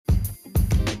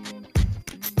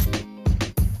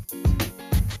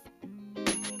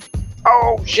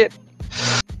Oh shit!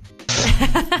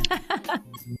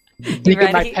 You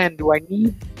Thinking my ready? pen.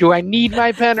 Do I need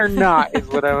my pen or not? Is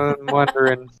what I'm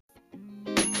wondering.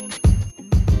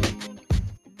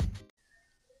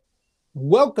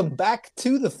 Welcome back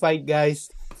to the fight, guys.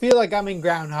 Feel like I'm in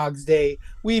Groundhog's Day.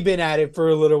 We've been at it for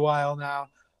a little while now.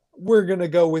 We're going to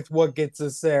go with what gets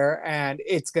us there, and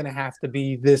it's going to have to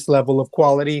be this level of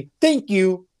quality. Thank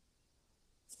you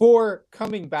for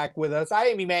coming back with us. I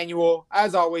am Emmanuel,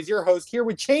 as always, your host here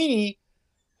with Cheney,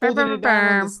 holding it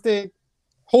down on the stick,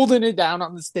 holding it down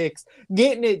on the sticks,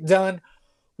 getting it done.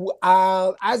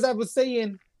 As I was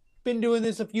saying, been doing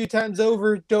this a few times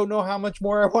over. Don't know how much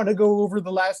more I want to go over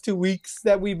the last 2 weeks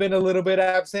that we've been a little bit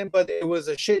absent, but it was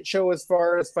a shit show as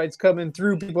far as fights coming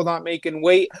through, people not making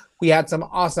weight. We had some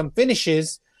awesome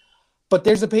finishes, but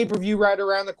there's a pay-per-view right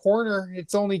around the corner.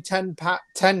 It's only 10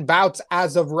 bouts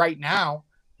as of right now,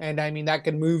 and I mean that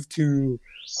can move to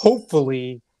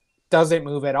hopefully doesn't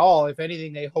move at all. If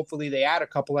anything, hopefully they add a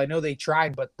couple. I know they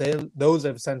tried, but those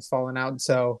have since fallen out.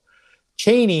 So,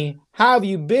 Cheney, how have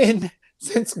you been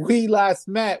since we last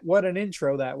met? What an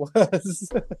intro that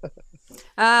was.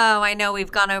 Oh, I know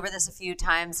we've gone over this a few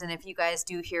times, and if you guys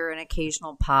do hear an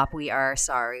occasional pop, we are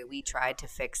sorry. We tried to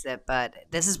fix it, but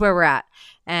this is where we're at.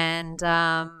 And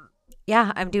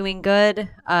yeah, I'm doing good.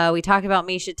 We talked about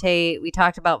Miesha Tate. We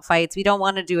talked about fights. We don't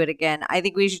want to do it again. I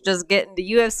think we should just get into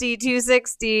UFC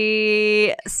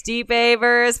 260. Stipe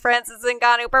versus Francis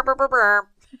Ngannou. Burr, burr, burr, burr.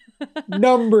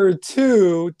 Number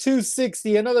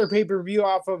 260, another pay-per-view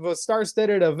off of a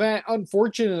star-studded event.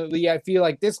 Unfortunately, I feel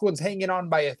like this one's hanging on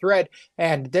by a thread,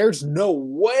 and there's no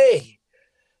way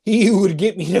he would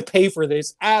get me to pay for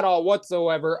this at all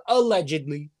whatsoever,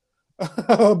 allegedly.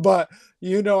 But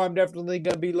you know I'm definitely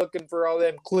going to be looking for all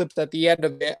them clips at the end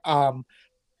of it.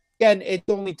 Again, it's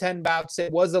only 10 bouts.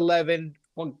 It was 11,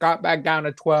 got back down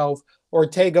to 12.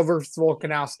 Ortega versus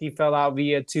Volkanovski fell out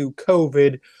via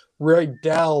COVID.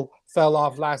 Riddell fell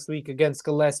off last week against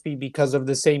Gillespie because of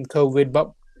the same COVID,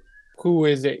 but who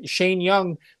is it? Shane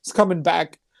Young is coming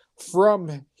back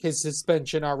from his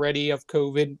suspension already of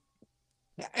COVID,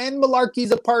 and Malarkey's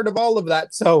a part of all of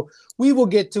that, so we will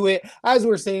get to it. As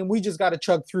we're saying, we just got to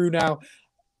chug through now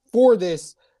for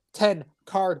this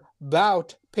 10-card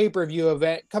bout pay-per-view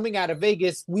event coming out of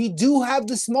Vegas. We do have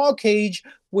the small cage,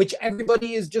 which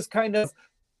everybody is just kind of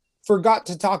forgot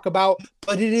to talk about,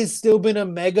 but it has still been a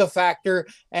mega factor.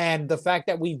 And the fact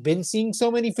that we've been seeing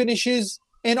so many finishes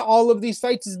in all of these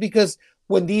fights is because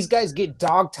when these guys get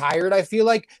dog tired, I feel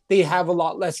like they have a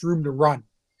lot less room to run.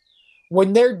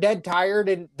 When they're dead tired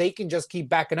and they can just keep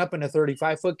backing up in a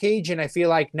 35-foot cage, and I feel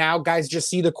like now guys just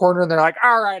see the corner and they're like,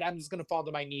 all right, I'm just going to fall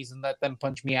to my knees and let them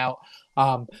punch me out.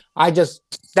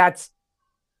 That's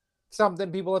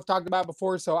something people have talked about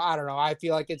before, so I don't know. I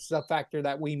feel like it's a factor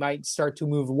that we might start to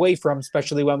move away from,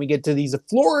 especially when we get to these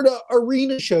Florida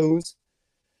arena shows.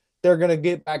 They're going to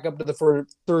get back up to the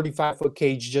 35-foot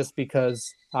cage just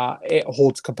because it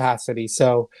holds capacity.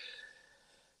 So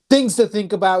things to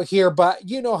think about here, but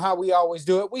you know how we always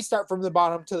do it. We start from the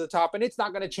bottom to the top, and it's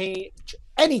not going to change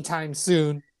anytime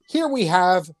soon. Here we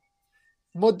have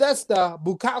Modesta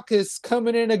Bukauskas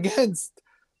coming in against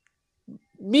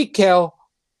Mikhail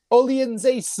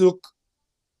Olienzaychuk.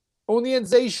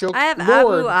 I have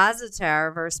Lord. Abu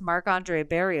Azatar versus Marc-Andre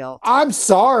Barriault. I'm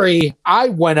sorry. I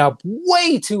went up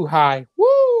way too high.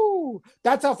 Woo!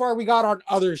 That's how far we got on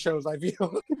other shows, I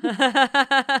feel.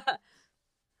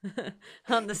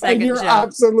 On the second and you're show.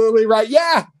 absolutely right.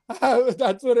 Yeah,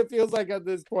 that's what it feels like at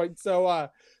this point. So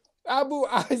Abu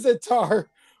Azatar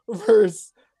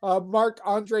versus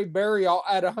Marc-Andre Barriault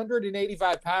at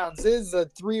 185 pounds. This is a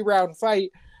 3-round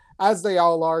fight, as they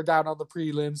all are down on the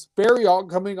prelims. Barriault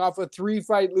coming off a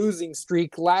 3-fight losing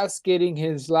streak, getting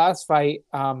his last fight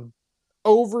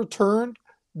overturned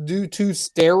due to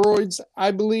steroids,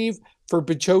 I believe, for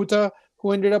Pichota,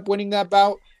 who ended up winning that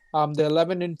bout. The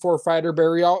 11-4 fighter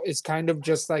Barriault is kind of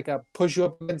just like a push you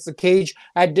up against the cage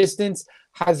at distance,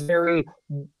 has very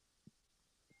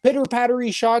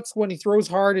pitter-pattery shots. When he throws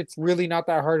hard, it's really not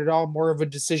that hard at all, more of a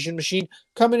decision machine.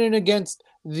 Coming in against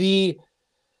the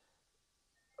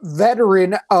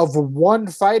veteran of one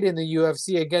fight in the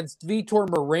UFC against Vitor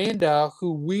Miranda,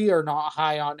 who we are not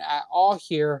high on at all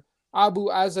here. Abu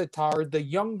Azatar, the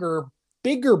younger,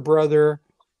 bigger brother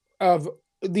of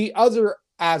the other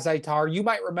Azatar. You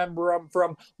might remember him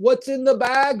from What's in the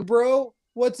Bag, bro?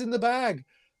 What's in the Bag?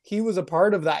 He was a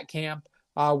part of that camp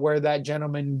where that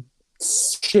gentleman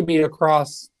shimmied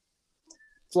across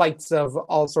flights of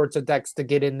all sorts of decks to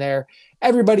get in there.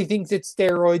 Everybody thinks it's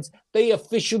steroids. They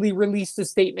officially released a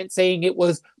statement saying it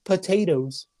was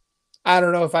potatoes. I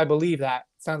don't know if I believe that.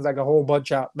 Sounds like a whole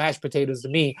bunch of mashed potatoes to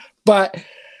me. But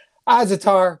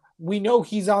Azatar, we know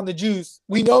he's on the juice.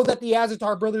 We know that the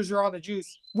Azatar brothers are on the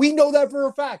juice. We know that for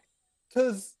a fact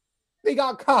because they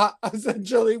got caught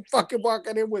essentially fucking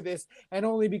walking in with this, and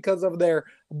only because of their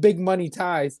big money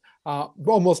ties,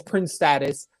 almost prince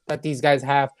status that these guys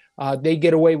have, they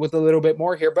get away with a little bit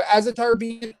more here. But Azatar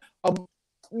being a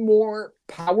more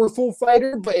powerful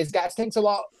fighter, but his gas tank's a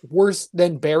lot worse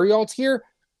than Burial's here.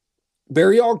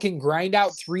 Burial can grind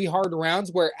out 3 hard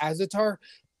rounds, where Azatar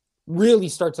really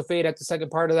starts to fade at the second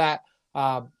part of that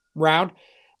round.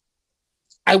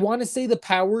 I want to say the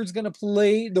power is going to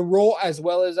play the role, as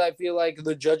well as I feel like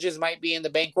the judges might be in the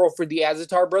bankroll for the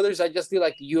Azatar brothers. I just feel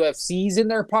like the UFC's in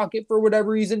their pocket for whatever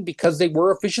reason, because they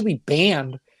were officially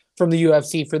banned from the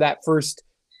UFC for that first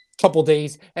couple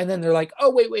days. And then they're like, oh,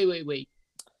 wait.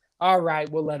 All right,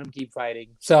 we'll let him keep fighting.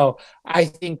 So I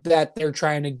think that they're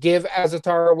trying to give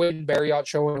Azatar a win. Burial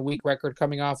showing a weak record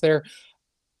coming off there.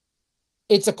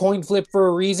 It's a coin flip for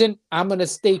a reason. I'm going to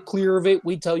stay clear of it.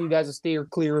 We tell you guys to stay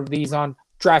clear of these on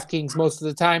DraftKings most of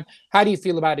the time. How do you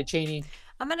feel about it, Cheney?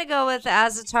 I'm going to go with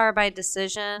Azatar by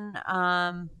decision.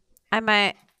 I'll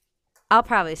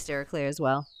probably steer clear as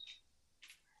well.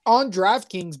 On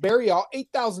DraftKings, Burial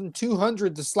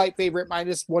 8,200, the slight favorite,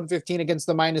 minus 115 against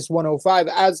the minus 105.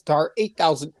 Azatar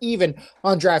 8,000 even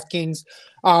on DraftKings.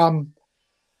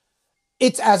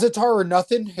 It's Azatar or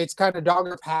nothing. It's kind of dog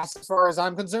or pass as far as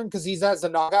I'm concerned, because he has the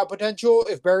knockout potential.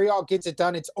 If Burial gets it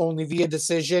done, it's only via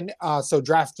decision. So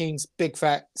DraftKings, big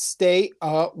fat, stay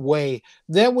away.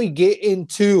 Then we get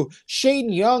into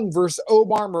Shane Young versus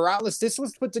Omar Morales. This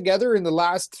was put together in the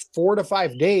last 4 to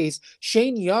 5 days.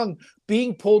 Shane Young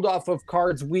being pulled off of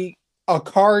a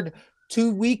card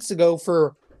 2 weeks ago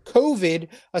for COVID,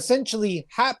 essentially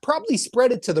probably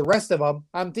spread it to the rest of them.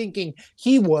 I'm thinking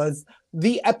he was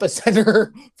the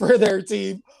epicenter for their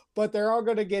team, but they're all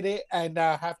going to get it and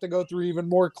have to go through even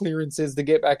more clearances to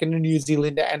get back into New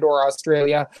Zealand and or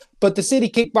Australia. But the City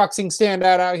Kickboxing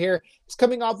standout out here is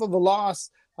coming off of a loss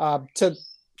to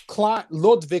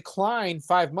Ludwig Klein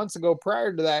 5 months ago.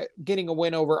 Prior to that, getting a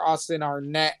win over Austin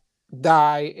Arnett,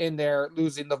 die in there,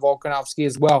 losing the Volkanovski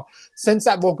as well. Since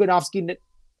that Volkanovski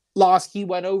loss, he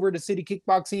went over to City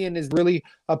Kickboxing and has really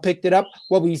picked it up.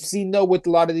 What we've seen, though, with a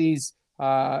lot of these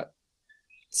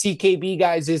CKB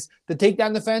guys is the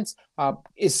takedown defense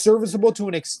is serviceable to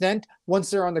an extent. Once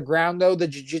they're on the ground, though, the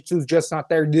jiu-jitsu is just not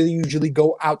there. They usually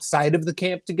go outside of the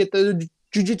camp to get the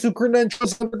jiu-jitsu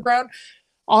credentials on the ground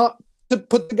to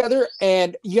put together.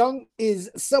 And Young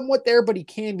is somewhat there, but he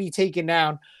can be taken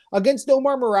down. Against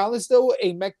Omar Morales, though,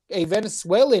 a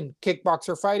Venezuelan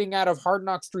kickboxer fighting out of Hard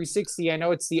Knocks 360. I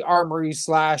know it's the Armory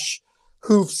 /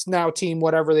 Hoofs now team,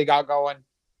 whatever they got going.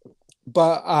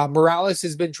 But Morales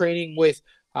has been training with,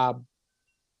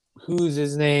 who's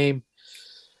his name?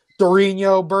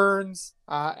 Dorino Burns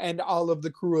and all of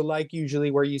the crew alike,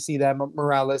 usually where you see that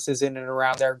Morales is in and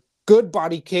around there. Good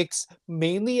body kicks,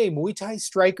 mainly a Muay Thai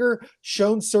striker,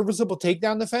 shown serviceable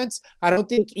takedown defense. I don't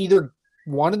think either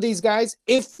one of these guys,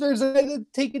 if there's a way to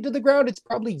take it to the ground, it's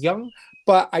probably Young,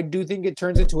 but I do think it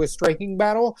turns into a striking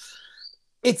battle.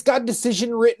 It's got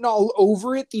decision written all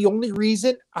over it. The only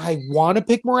reason I want to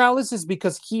pick Morales is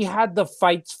because he had the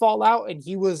fights fall out and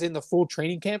he was in the full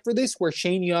training camp for this, where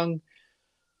Shane Young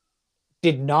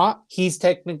did not. He's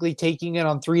technically taking it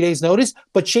on 3 days' notice,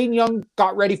 but Shane Young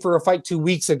got ready for a fight 2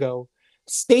 weeks ago,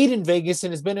 stayed in Vegas,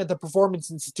 and has been at the Performance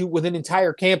Institute with an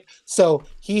entire camp, so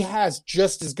he has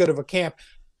just as good of a camp.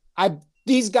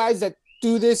 These guys that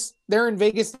do this, they're in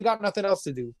Vegas, they got nothing else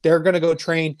to do. They're going to go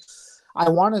train. I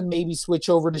want to maybe switch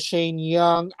over to Shane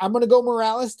Young. I'm going to go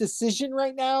Morales decision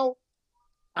right now.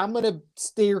 I'm going to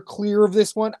steer clear of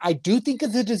this one. I do think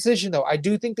it's a decision, though. I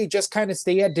do think they just kind of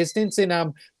stay at distance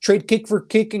and trade kick for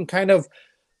kick and kind of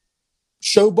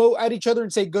showboat at each other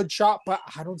and say good shot, but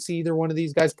I don't see either one of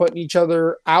these guys putting each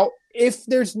other out. If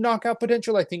there's knockout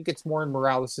potential, I think it's more in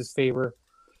Morales' favor.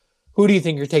 Who do you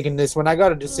think you're taking this one? I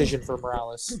got a decision for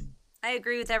Morales. I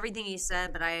agree with everything you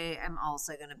said, but I am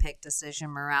also going to pick decision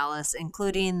Morales,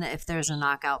 including if there's a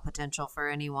knockout potential for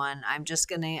anyone.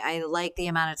 I like the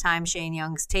amount of time Shane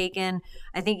Young's taken.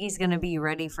 I think he's going to be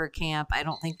ready for camp. I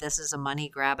don't think this is a money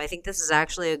grab. I think this is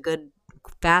actually a good,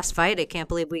 fast fight. I can't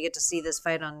believe we get to see this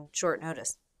fight on short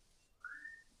notice.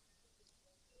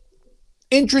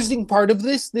 Interesting part of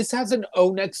this has an O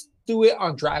next to it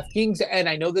on DraftKings, and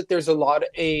I know that there's a lot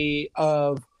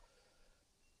of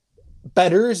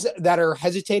bettors that are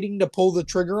hesitating to pull the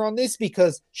trigger on this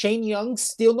because Shane Young's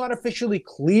still not officially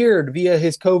cleared via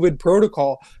his COVID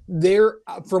protocol.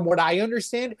 From what I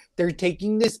understand, they're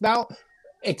taking this bout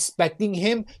expecting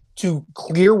him to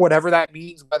clear whatever that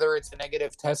means, whether it's a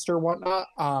negative test or whatnot.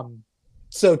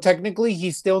 So technically,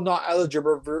 he's still not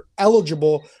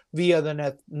eligible via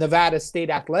the Nevada State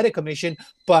Athletic Commission,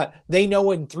 but they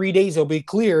know in 3 days he'll be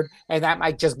cleared, and that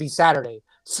might just be Saturday.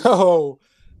 So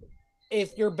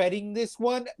if you're betting this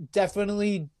one,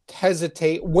 definitely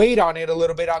wait on it a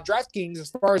little bit on DraftKings. As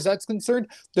far as that's concerned,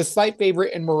 the slight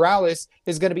favorite in Morales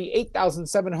is going to be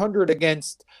 8,700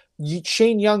 against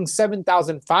Shane Young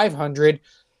 7,500.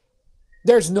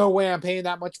 There's no way I'm paying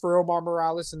that much for Omar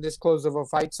Morales in this close of a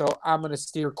fight, so I'm going to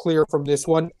steer clear from this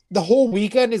one. The whole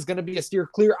weekend is going to be a steer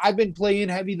clear. I've been playing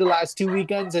heavy the last 2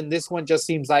 weekends, and this one just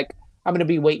seems like I'm going to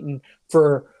be waiting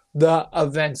for the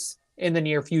events in the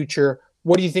near future.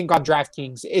 What do you think on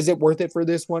DraftKings? Is it worth it for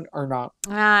this one or not?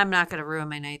 I'm not going to ruin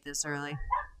my night this early.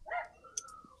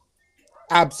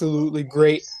 Absolutely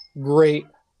great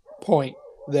point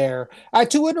there.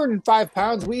 At 205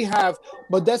 pounds, we have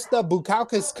Modesta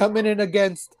Bukauskas coming in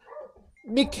against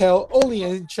Mikhail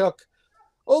Olianchuk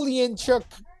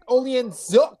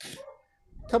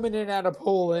coming in out of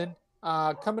Poland,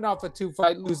 coming off a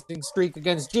 2-fight losing streak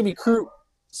against Jimmy Crute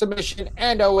submission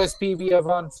and OSP via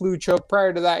Von Fluchoke.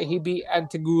 Prior to that, he beat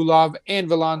Antigulov and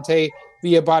Vellante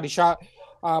via body shot.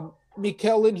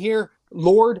 Mikhail in here,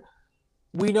 Lord,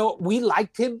 we know we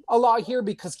liked him a lot here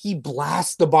because he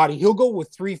blasts the body. He'll go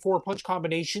with 3-4 punch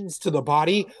combinations to the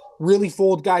body, really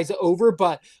fold guys over,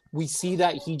 but we see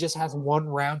that he just has 1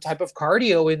 round type of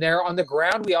cardio in there on the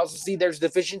ground. We also see there's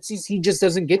deficiencies. He just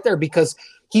doesn't get there because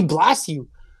he blasts you.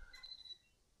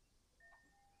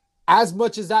 As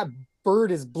much as that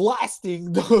bird is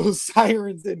blasting those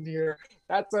sirens in here,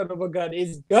 that son of a gun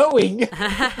is going.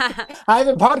 I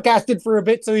haven't podcasted for a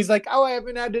bit, so he's like, oh, I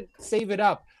haven't had to save it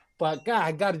up. But God,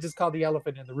 I got to just call the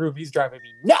elephant in the room. He's driving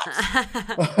me nuts.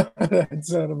 That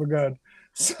son of a gun.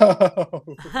 So,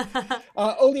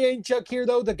 Olianchuk here,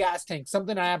 though, the gas tank.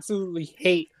 Something I absolutely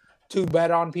hate to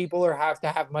bet on people or have to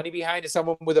have money behind is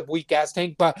someone with a weak gas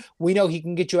tank. But we know he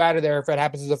can get you out of there if it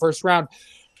happens in the first round.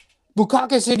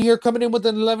 Bukauskas in here coming in with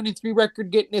an 11-3 record,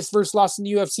 getting his first loss in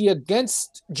the UFC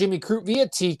against Jimmy Crute via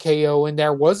TKO, and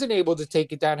there wasn't able to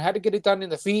take it down. Had to get it done in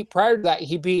the feet. Prior to that,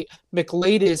 he beat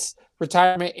McLeod's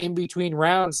retirement in between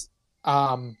rounds.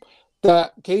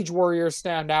 The Cage Warriors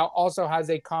standout also has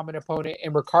a common opponent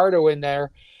in Ricardo in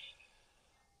there.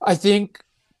 I think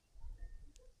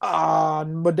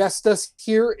Modestas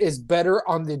here is better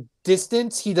on the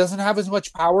distance. He doesn't have as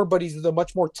much power, but he's a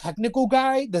much more technical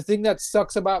guy. The thing that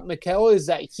sucks about Mikhail is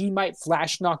that he might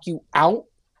flash knock you out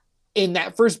in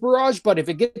that first barrage, but if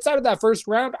it gets out of that first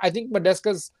round, I think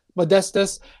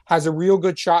Modestas has a real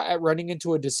good shot at running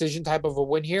into a decision type of a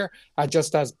win here,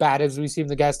 just as bad as we see in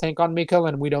the gas tank on Mikhail,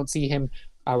 and we don't see him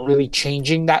really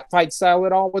changing that fight style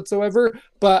at all whatsoever.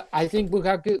 But I think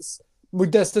Modestas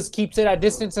keeps it at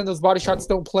distance, and those body shots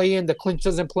don't play in. The clinch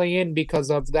doesn't play in because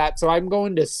of that. So I'm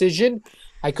going decision.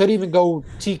 I could even go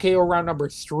TKO round number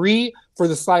 3 for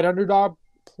the slight underdog,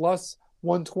 plus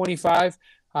 125.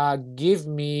 Give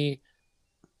me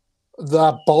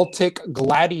the Baltic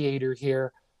Gladiator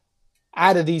here.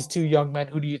 Out of these 2 young men,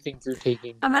 who do you think you're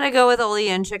taking? I'm going to go with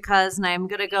Olianchuk, and I'm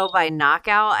going to go by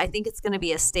knockout. I think it's going to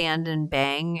be a stand and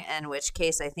bang, in which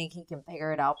case I think he can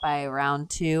figure it out by round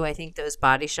 2. I think those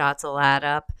body shots will add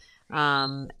up,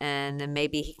 and then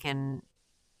maybe he can,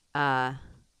 a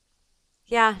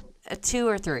 2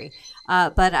 or 3.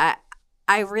 But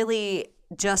I really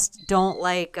just don't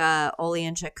like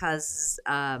Olianchuk's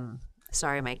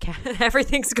sorry, my cat.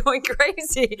 Everything's going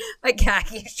crazy. My cat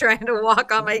keeps trying to walk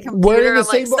on my computer. I'm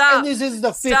like, stop. And this is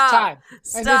the 5th time.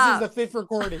 Stop. And this is the 5th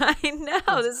recording. I know.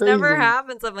 That's this crazy. never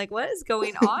happens. I'm like, what is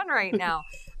going on right now?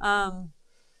 I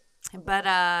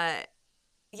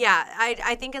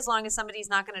think as long as somebody's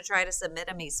not going to try to submit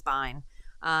him, he's fine.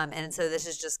 And so this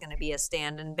is just going to be a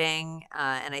stand and bang.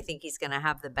 And I think he's going to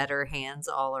have the better hands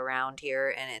all around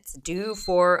here. And it's due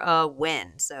for a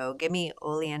win. So give me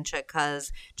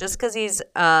Olianchuk just because he's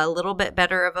a little bit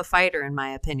better of a fighter, in my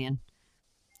opinion.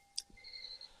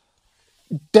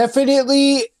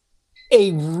 Definitely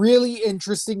a really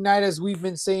interesting night, as we've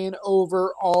been saying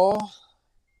overall.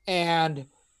 And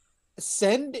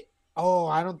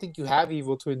I don't think you have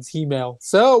Evil Twin's email.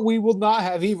 So we will not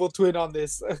have Evil Twin on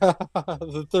this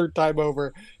the 3rd time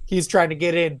over. He's trying to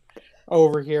get in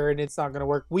over here, and it's not going to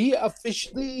work. We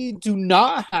officially do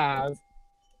not have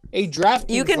a draft.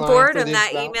 You can forward him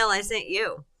that email I sent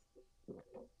you.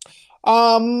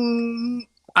 I'm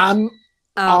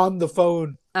on the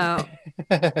phone. Oh.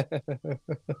 And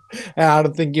I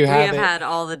don't think you have it. We have had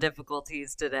all the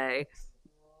difficulties today.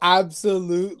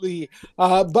 Absolutely.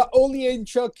 But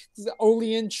Olianchuk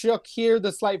here,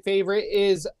 the slight favorite,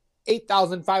 is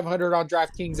 8,500 on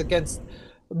DraftKings against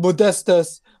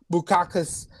Modestas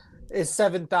Bukakas is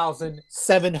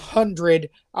 7,700.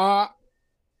 I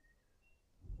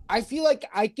feel like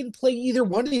I can play either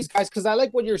one of these guys because I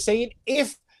like what you're saying.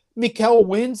 If Mikel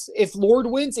wins, if Lord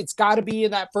wins, it's got to be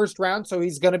in that first round, so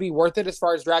he's going to be worth it as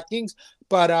far as DraftKings.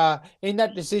 But in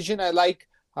that decision, I like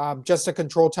just a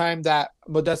control time that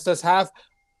Modestas have.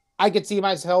 I could see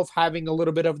myself having a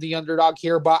little bit of the underdog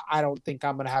here, but I don't think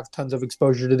I'm going to have tons of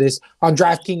exposure to this. On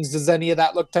DraftKings, does any of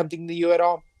that look tempting to you at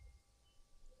all?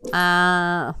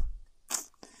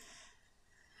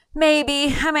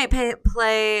 Maybe. I might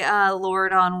play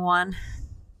Lord on one.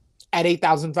 At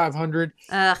 8,500?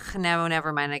 Ugh, no,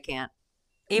 never mind. I can't.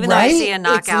 Even though I see a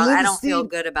knockout, I don't feel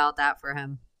good about that for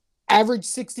him. Average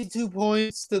 62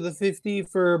 points to the 50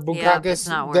 for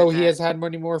Bukakas, though he has had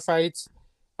many more fights.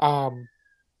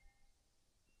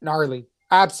 Gnarly.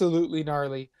 Absolutely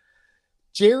gnarly.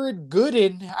 Jared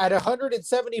Gooden at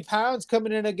 170 pounds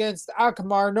coming in against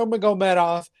Akbar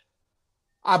Nurmagomedov.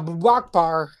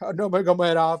 Abubakar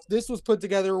Nurmagomedov. This was put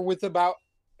together with about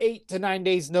 8 to 9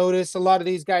 days notice. A lot of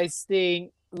these guys staying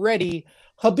ready.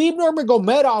 Khabib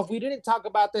Nurmagomedov, we didn't talk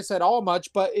about this at all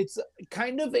much, but it's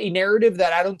kind of a narrative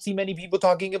that I don't see many people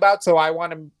talking about, so I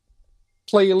want to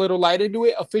play a little light into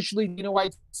it. Officially, Dana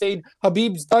White's saying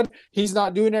Khabib's done. He's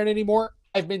not doing it anymore.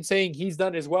 I've been saying he's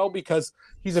done as well because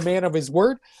he's a man of his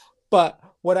word. But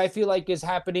what I feel like is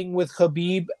happening with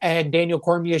Khabib, and Daniel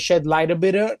Cormier shed light a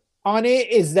bit on it,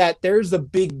 is that there's a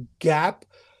big gap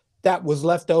that was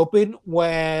left open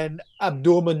when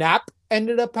Abdul Manap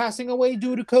ended up passing away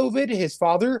due to COVID, his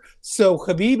father. So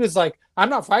Khabib is like, I'm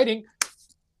not fighting.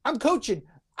 I'm coaching.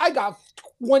 I got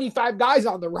 25 guys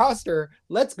on the roster.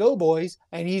 Let's go, boys.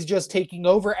 And he's just taking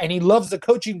over. And he loves the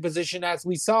coaching position, as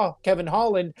we saw Kevin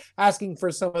Holland asking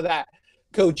for some of that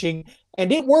coaching.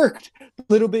 And it worked. A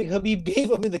little bit Khabib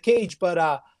gave him in the cage.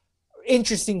 But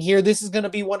interesting here. This is going to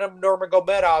be one of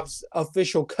Nurmagomedov's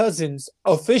official cousins,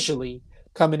 officially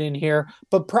coming in here.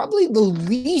 But probably the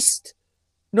least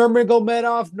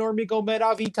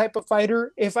Nurmagomedov-y type of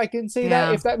fighter, if I can say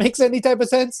that, if that makes any type of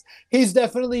sense. He's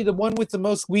definitely the one with the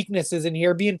most weaknesses in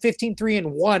here, being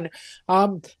 15-3-1.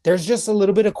 There's just a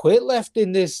little bit of quit left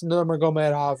in this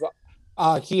Nurmagomedov.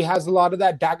 He has a lot of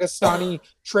that Dagestani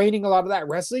training, a lot of that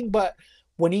wrestling, but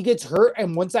when he gets hurt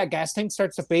and once that gas tank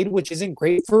starts to fade, which isn't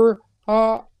great for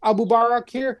Abu Barak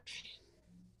here,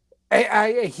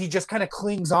 he just kind of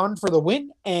clings on for the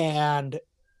win, and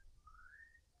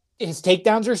his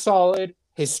takedowns are solid.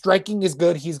 His striking is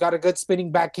good. He's got a good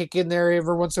spinning back kick in there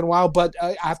every once in a while. But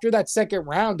after that second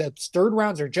round, that third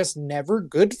rounds are just never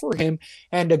good for him.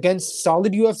 And against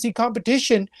solid UFC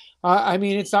competition, I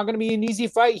mean, it's not going to be an easy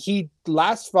fight. He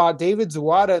last fought David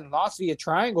Zawada and lost via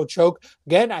triangle choke.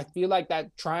 Again, I feel like that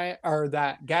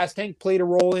gas tank played a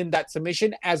role in that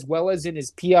submission, as well as in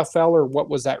his PFL, or what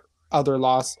was that other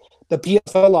loss? The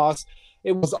PFL loss.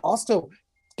 It was also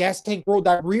gas tank roll.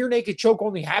 That rear naked choke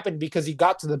only happened because he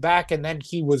got to the back and then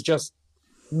he was just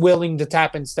willing to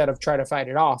tap instead of try to fight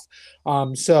it off.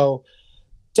 So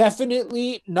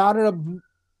definitely not a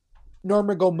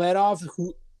Nurmagomedov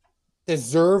who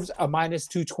deserves a minus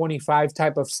 225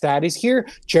 type of status here.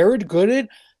 Jared Gooden,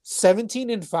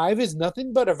 17-5, is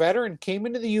nothing but a veteran. Came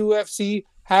into the UFC,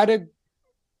 had a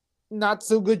not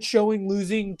so good showing,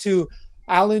 losing to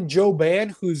Alan Joe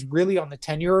Ban, who's really on the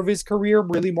tenure of his career,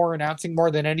 really more announcing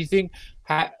more than anything.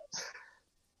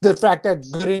 The fact that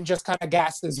Gooden just kind of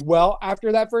gassed as well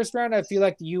after that first round, I feel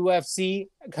like the UFC,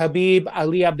 Khabib,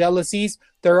 Ali Abdelaziz,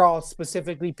 they're all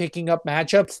specifically picking up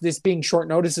matchups. This being short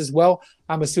notice as well,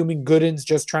 I'm assuming Gooden's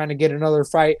just trying to get another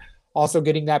fight, also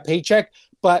getting that paycheck,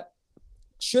 but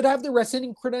should have the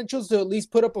wrestling credentials to at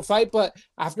least put up a fight. But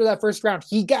after that first round,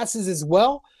 he gasses as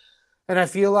well. And I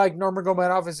feel like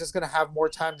Nurmagomedov is just going to have more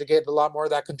time to get a lot more of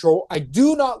that control. I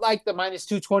do not like the minus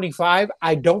 225.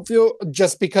 I don't feel,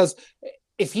 just because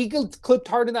if he gets clipped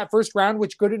hard in that first round,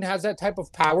 which Gooden has that type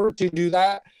of power to do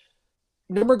that,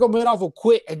 Nurmagomedov will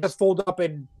quit and just fold up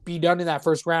and be done in that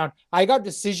first round. I got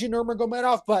decision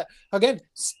Nurmagomedov, but again,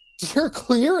 steer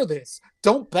clear of this.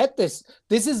 Don't bet this.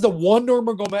 This is the one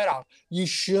Nurmagomedov you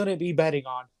shouldn't be betting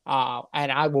on.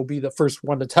 And I will be the first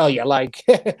one to tell you, like,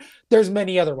 there's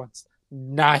many other ones.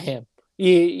 Not him.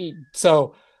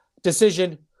 So,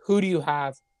 decision, who do you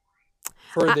have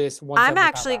for this one? I'm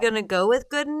actually going to go with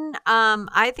Gooden.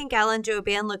 I think Alan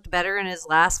Jouban looked better in his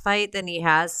last fight than he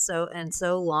has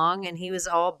so long, and he was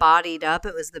all bodied up.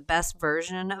 It was the best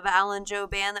version of Alan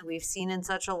Jouban that we've seen in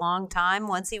such a long time.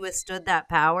 Once he withstood that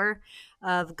power,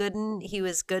 of Gooden. He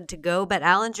was good to go, but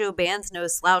Alan Jouban's no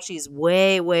slouch. He's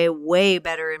way, way, way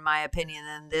better, in my opinion,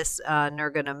 than this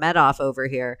Nurmagomedov over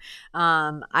here.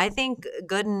 I think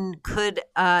Gooden could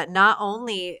not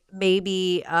only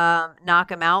maybe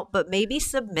knock him out, but maybe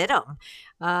submit him.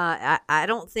 I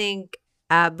don't think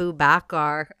Abu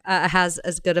Bakr has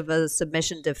as good of a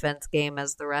submission defense game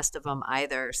as the rest of them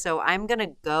either. So I'm going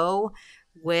to go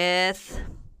with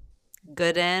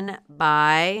Gooden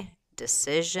by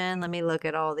decision. Let me look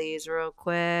at all these real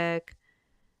quick.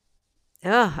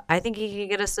 I think he could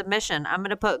get a submission. I'm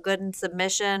going to put Gooden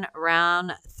submission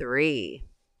round 3.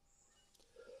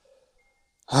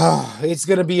 It's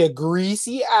going to be a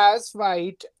greasy ass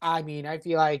fight. I mean, I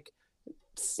feel like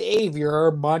save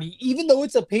your money. Even though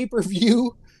it's a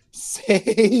pay-per-view,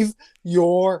 save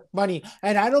your money.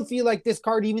 And I don't feel like this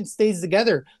card even stays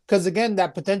together. Because again,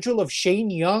 that potential of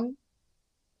Shane Young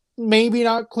maybe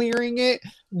not clearing it.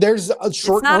 There's a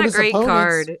short notice It's not a great opponents.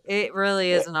 card. It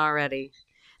really isn't already.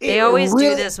 They always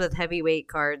do this with heavyweight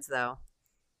cards, though.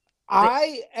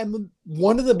 I am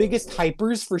one of the biggest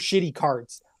hypers for shitty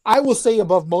cards. I will say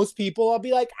above most people, I'll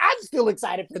be like, I'm still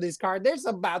excited for this card. There's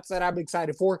some bouts that I'm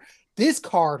excited for. This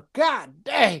card, god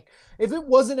dang. If it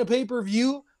wasn't a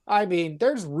pay-per-view, I mean,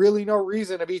 there's really no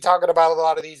reason to be talking about a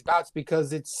lot of these bouts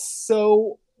because it's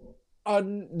so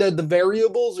the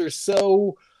variables are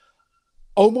so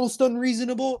almost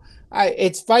unreasonable.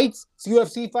 It's fights, it's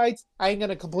UFC fights. I ain't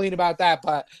gonna complain about that,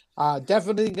 but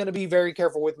definitely gonna be very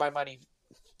careful with my money.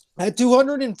 At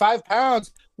 205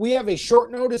 pounds, we have a short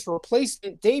notice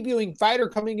replacement debuting fighter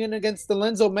coming in against the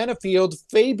Lenzo Menafield,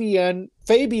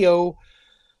 Fabio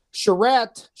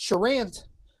Charant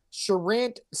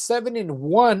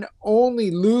 7-1,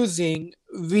 only losing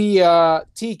via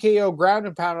TKO ground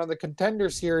and pound on the Contender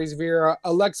Series via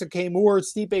Alexa K. Moore.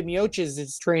 Stipe Miocic,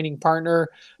 his training partner,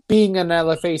 being an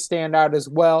LFA standout as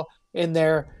well in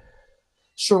there.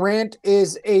 Charant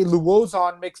is a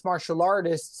Luozon mixed martial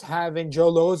artist, having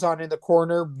Joe Lozon in the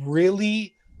corner.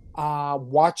 Really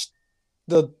watched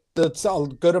the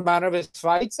good amount of his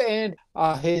fights, and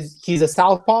he's a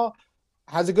southpaw,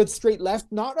 has a good straight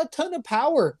left, not a ton of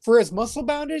power for as muscle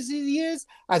bound as he is,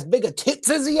 as big a tits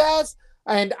as he has.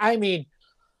 And I mean,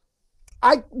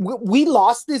 we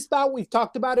lost this bout. We've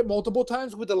talked about it multiple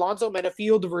times with Alonzo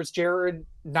Menafield versus Jared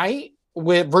Knight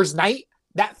versus Knight.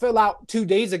 That fell out 2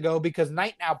 days ago because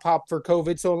Knight now popped for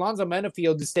COVID. So Alonzo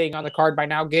Menafield is staying on the card by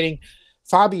now getting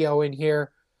Fabio in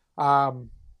here, the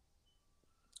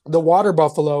Water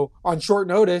Buffalo, on short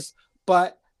notice.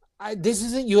 But this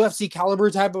isn't UFC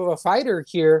caliber type of a fighter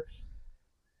here.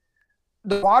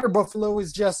 The Water Buffalo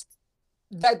is just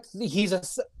that he's a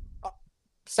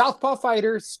southpaw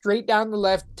fighter, straight down the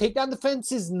left. Take down the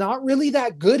fence is not really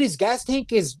that good. His gas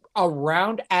tank is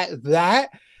around at that.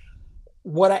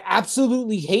 What I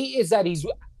absolutely hate is that he's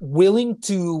willing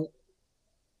to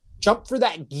jump for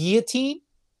that guillotine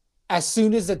as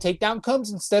soon as the takedown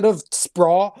comes. Instead of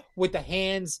sprawl with the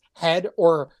hands, head,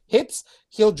 or hips,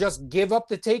 he'll just give up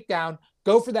the takedown,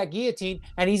 go for that guillotine,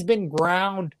 and he's been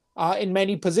ground in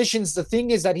many positions. The thing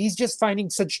is that he's just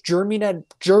finding such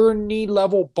journey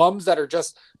level bums that are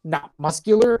just not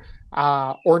muscular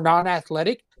or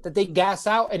non-athletic that they gas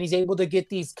out, and he's able to get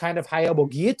these kind of high elbow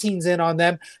guillotines in on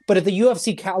them. But at the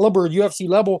UFC caliber, UFC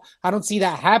level, I don't see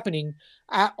that happening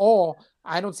at all.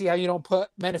 I don't see how you don't put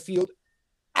Menafield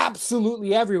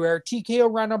absolutely everywhere.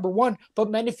 TKO round number 1, but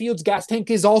Menafield's gas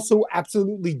tank is also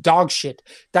absolutely dog shit.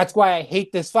 That's why I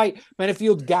hate this fight.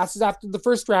 Menafield gasses after the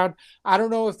first round. I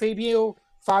don't know if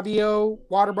Fabio,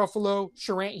 Water Buffalo,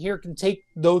 Charant here can take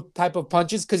those type of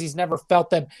punches because he's never felt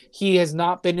them. He has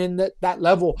not been in that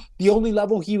level. The only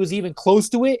level he was even close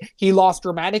to it, he lost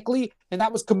dramatically, and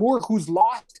that was Kimura, who's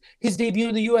lost his debut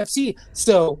in the UFC.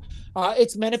 So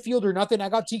it's Menafield or nothing. I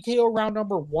got TKO round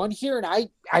number 1 here, and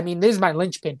I mean, this is my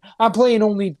linchpin. I'm playing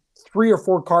only 3 or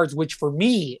 4 cards, which for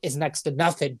me is next to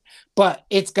nothing, but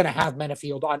it's going to have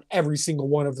Menafield on every single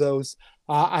one of those.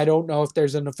 I don't know if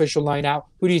there's an official line out.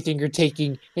 Who do you think you're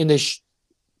taking in this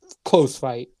close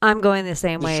fight? I'm going the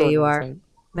same way you are. Fight.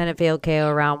 Menafield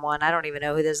KO round 1. I don't even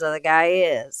know who this other guy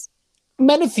is.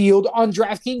 Menafield on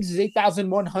DraftKings is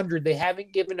 8,100. They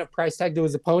haven't given a price tag to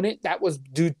his opponent. That was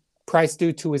price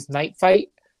due to his Knight fight.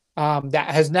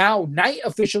 That has now, Knight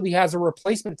officially has a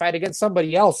replacement fight against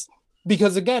somebody else.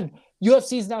 Because again,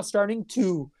 UFC is now starting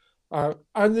to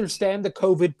understand the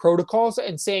COVID protocols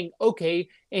and saying, okay,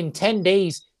 in 10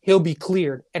 days, he'll be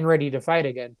cleared and ready to fight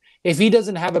again. If he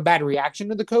doesn't have a bad reaction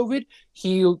to the COVID,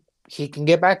 he can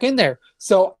get back in there.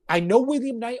 So I know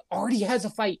William Knight already has a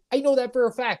fight. I know that for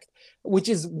a fact, which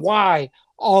is why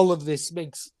all of this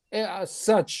makes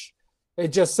such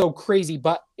It's just so crazy.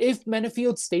 But if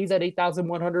Menafield stays at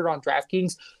 8,100 on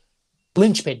DraftKings,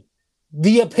 linchpin,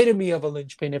 the epitome of a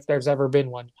linchpin if there's ever been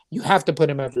one. You have to put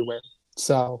him everywhere.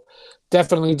 So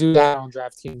definitely do that on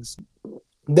DraftKings.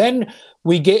 Then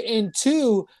we get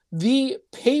into the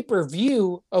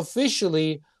pay-per-view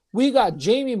officially. We got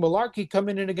Jamie Malarkey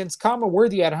coming in against Kama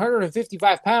Worthy at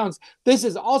 155 pounds. This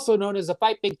is also known as the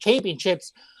Fight Big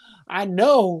Championships. I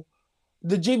know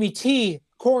the Jimmy T,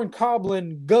 corn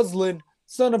cobbling, guzzling,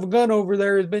 son of a gun over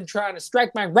there has been trying to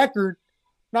strike my record.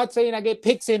 Not saying I get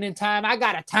picks in time. I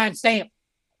got a timestamp.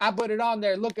 I put it on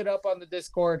there. Look it up on the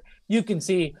Discord. You can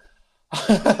see.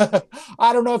 I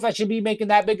don't know if I should be making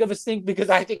that big of a stink because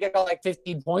I think I got like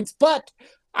 15 points, but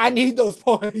I need those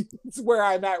points where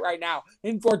I'm at right now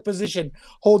in fourth position,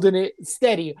 holding it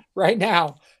steady right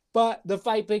now. But the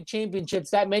Fight Big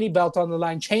Championships, that mini belt on the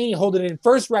line, Cheney holding it in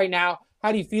first right now.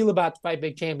 How do you feel about the Fight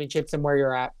Big Championships and where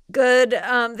you're at? Good.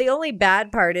 The only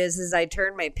bad part is I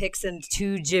turned my picks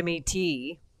into Jimmy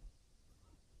T.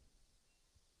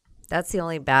 That's the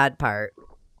only bad part.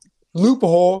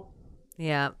 Loophole.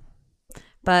 Yeah.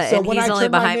 But So and when he's I only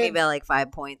turn mine behind me in- by like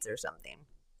 5 points or something.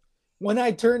 When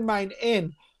I turn mine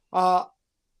in,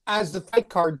 as the fight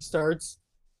card starts,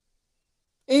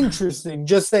 interesting.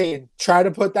 Just saying. Try to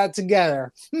put that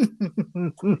together.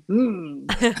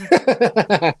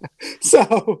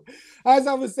 So, as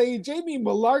I was saying, Jamie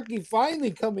Malarkey finally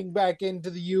coming back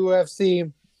into the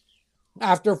UFC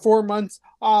after 4 months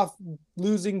off,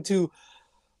 losing to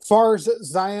Fars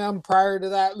Zion. Prior to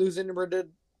that, losing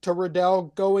to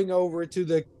Riddell, going over to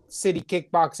the city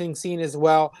kickboxing scene as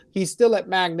well. He's still at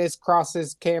Magnus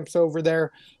Cross's camps over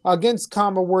there against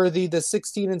Kama Worthy, the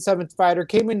 16-7 fighter,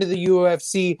 came into the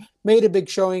UFC, made a big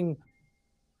showing,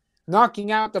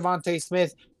 knocking out Devontae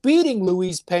Smith, beating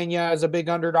Luis Pena as a big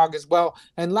underdog as well,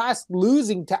 and last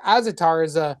losing to Azatar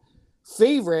as a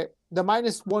favorite, the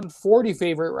minus 140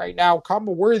 favorite right now.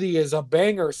 Kama Worthy is a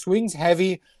banger, swings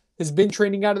heavy, has been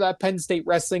training out of that Penn State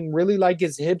wrestling, really like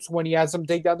his hips when he has them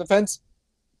take down the fence.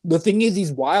 The thing is,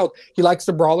 he's wild. He likes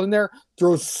to brawl in there,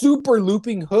 throws super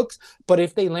looping hooks, but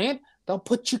if they land, they'll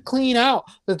put you clean out.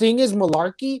 The thing is,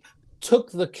 Malarkey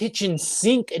took the kitchen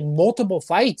sink in multiple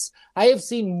fights. I have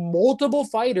seen multiple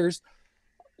fighters,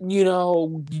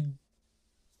 unload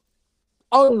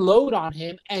on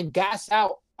him and gas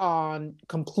out on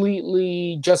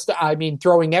completely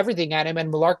throwing everything at him,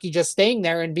 and Malarkey just staying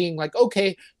there and being like,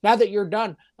 okay, now that you're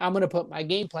done, I'm going to put my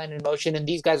game plan in motion, and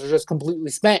these guys are just completely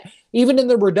spent. Even in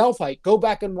the Riddell fight, go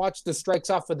back and watch the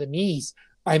strikes off of the knees.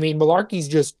 Malarkey's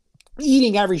just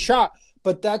eating every shot,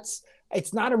 but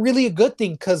it's not really a good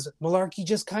thing because Malarkey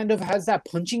just kind of has that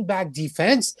punching bag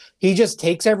defense. He just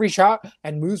takes every shot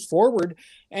and moves forward,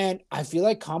 and I feel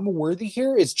like Kama Worthy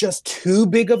here is just too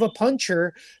big of a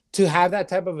puncher to have that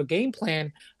type of a game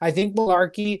plan. I think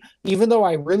Malarkey, even though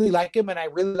I really like him and I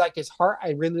really like his heart, I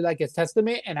really like his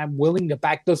testament, and I'm willing to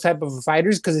back those type of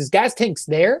fighters because his gas tank's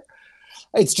there.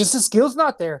 It's just the skill's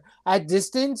not there. At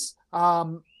distance,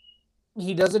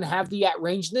 he doesn't have the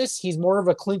at-rangeness. He's more of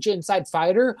a clinch inside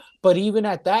fighter, but even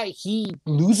at that, he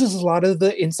loses a lot of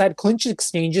the inside clinch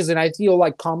exchanges, and I feel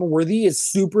like Kama Worthy is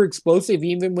super explosive,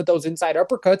 even with those inside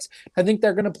uppercuts. I think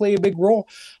they're going to play a big role.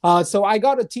 So I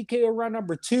got a TKO round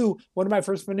number 2, one of my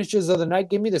first finishes of the night.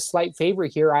 Give me the slight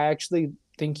favorite here. I actually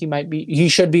think he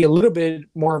should be a little bit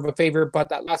more of a favorite, but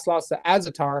that last loss to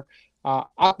Azatar,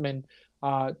 Ottman,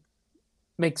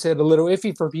 makes it a little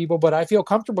iffy for people, but I feel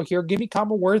comfortable here. Give me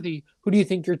Kama Worthy. Who do you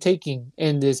think you're taking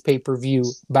in this pay-per-view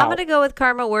bout? I'm going to go with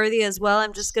Karma Worthy as well.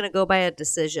 I'm just going to go by a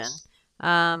decision.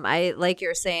 I like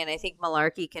you're saying, I think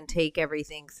Malarkey can take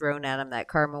everything thrown at him that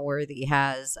Karma Worthy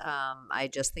has. I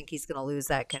just think he's going to lose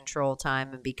that control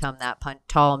time and become that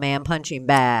tall man punching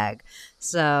bag.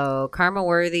 So Karma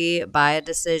Worthy by a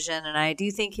decision, and I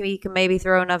do think he can maybe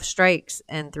throw enough strikes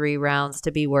in 3 rounds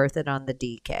to be worth it on the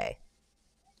DK.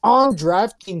 On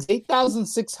DraftKings,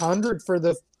 8,600 for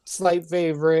the slight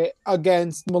favorite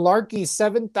against Malarkey,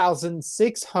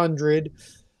 7,600.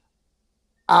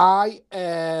 I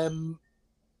am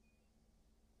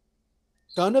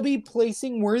gonna be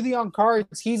placing Worthy on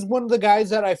cards. He's one of the guys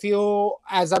that I feel,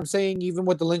 as I'm saying, even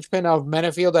with the linchpin of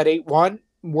Menafield at 8-1,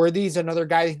 Worthy's another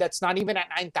guy that's not even at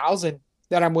 9,000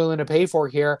 that I'm willing to pay for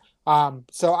here.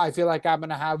 So I feel like I'm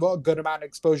going to have a good amount of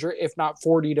exposure, if not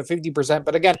 40 to 50%.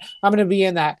 But again, I'm going to be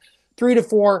in that 3 to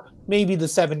 4, maybe the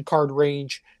 7 card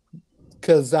range,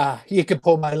 because you can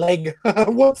pull my leg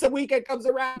once the weekend comes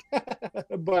around.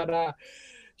 But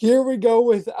here we go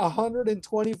with a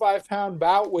 125-pound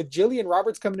bout with Jillian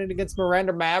Roberts coming in against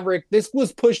Miranda Maverick. This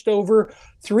was pushed over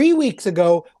 3 weeks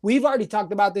ago. We've already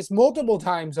talked about this multiple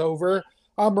times over.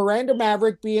 Miranda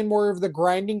Maverick being more of the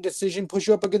grinding decision, push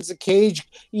you up against the cage.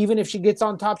 Even if she gets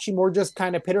on top, she more just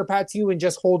kind of pitter-pats you and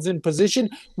just holds in position,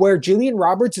 where Jillian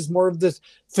Roberts is more of this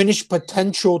finish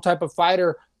potential type of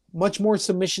fighter, much more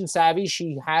submission savvy.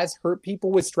 She has hurt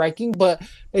people with striking, but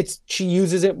she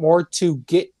uses it more to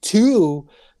get to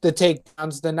the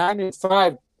takedowns. The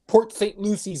 9-5 Port St.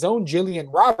 Lucie's own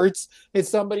Jillian Roberts is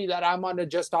somebody that I'm going to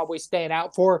just always stand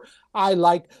out for. I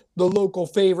like the local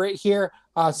favorite here.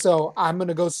 So I'm going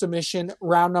to go submission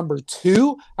round number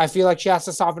 2. I feel like she has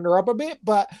to soften her up a bit,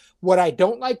 but what I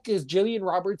don't like is Jillian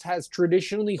Roberts has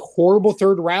traditionally horrible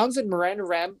third rounds, and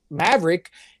Miranda Maverick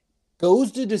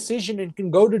goes to decision and can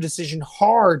go to decision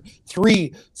hard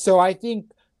 3. So I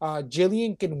think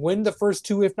Jillian can win the first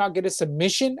 2, if not get a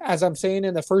submission, as I'm saying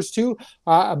in the first 2.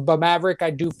 But Maverick, I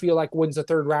do feel like wins the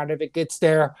third round if it gets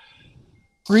there.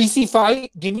 Greasy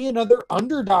fight. Give me another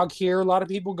underdog here. A lot of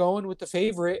people going with the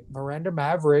favorite, Miranda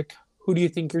Maverick. Who do you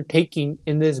think you're taking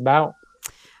in this bout?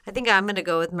 I think I'm going to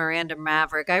go with Miranda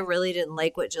Maverick. I really didn't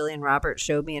like what Jillian Roberts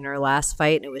showed me in her last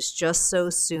fight, and it was just so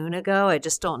soon ago. I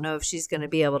just don't know if she's going to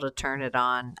be able to turn it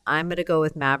on. I'm going to go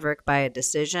with Maverick by a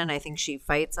decision. I think she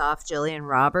fights off Jillian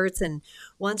Roberts, and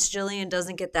once Jillian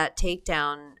doesn't get that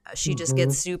takedown, she just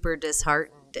gets super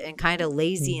disheartened and kind of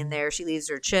lazy in there. She leaves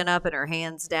her chin up and her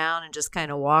hands down and just kind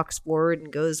of walks forward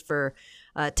and goes for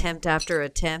attempt after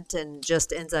attempt and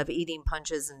just ends up eating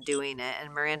punches and doing it.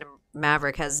 And Miranda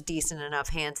Maverick has decent enough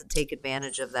hands to take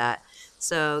advantage of that.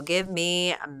 So give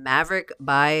me a Maverick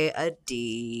by a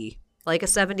D, like a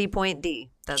 70-point D.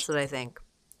 That's what I think.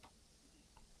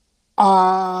 So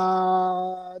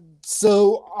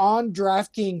on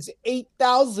DraftKings,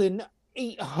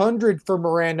 8,800 for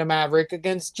Miranda Maverick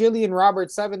against Jillian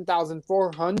Roberts,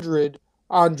 7,400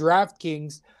 on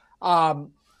DraftKings.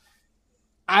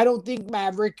 I don't think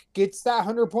Maverick gets that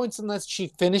 100 points unless she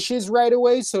finishes right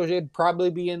away. So it'd probably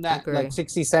be in that like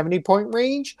 60, 70 point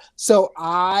range. So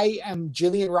I am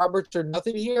Jillian Roberts or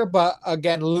nothing here, but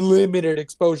again, limited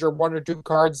exposure, 1 or 2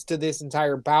 cards to this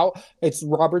entire bout. It's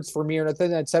Roberts for me or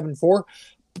nothing at 7-4.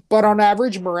 But on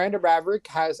average, Miranda Maverick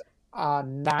has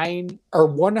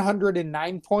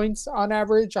 109 points on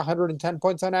average, 110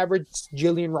 points on average.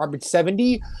 Jillian Roberts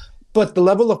 70. But the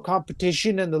level of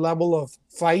competition and the level of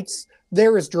fights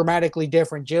there is dramatically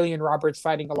different. Jillian Roberts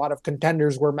fighting a lot of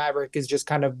contenders, where Maverick has just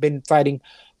kind of been fighting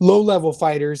low-level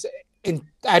fighters. And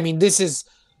I mean, this is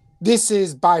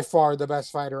by far the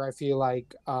best fighter I feel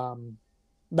like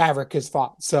Maverick has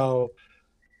fought. So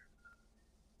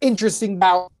interesting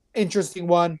bout, interesting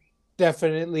one.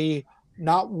 Definitely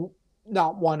not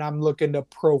one I'm looking to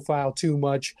profile too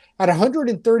much. At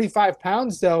 135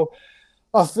 pounds, though,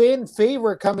 a fan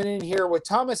favorite coming in here with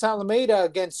Thomas Alameda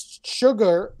against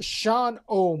Sean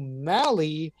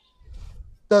O'Malley,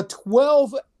 the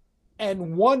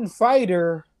 12-1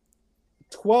 fighter,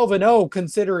 12-0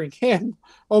 considering him.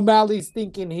 O'Malley's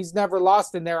thinking he's never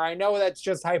lost in there. I know that's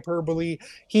just hyperbole.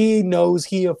 He knows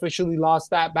he officially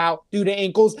lost that bout due to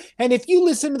ankles. And if you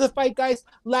listen to the fight, guys,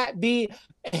 Lat B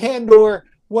and or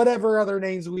whatever other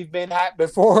names we've been at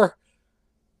before,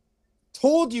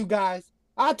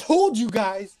 I told you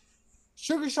guys,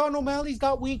 Sugar Sean O'Malley's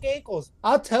got weak ankles.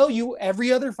 I'll tell you,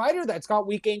 every other fighter that's got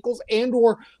weak ankles and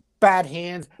or bad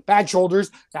hands, bad shoulders,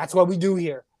 that's what we do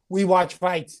here. We watch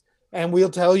fights, and we'll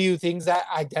tell you things that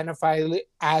identify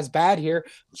as bad here.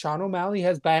 Sean O'Malley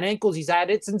has bad ankles. He's had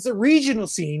it since the regional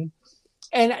scene,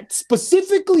 and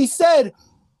specifically said,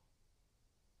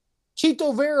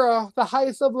 Chito Vera, the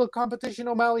highest level of competition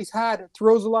O'Malley's had,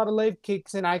 throws a lot of leg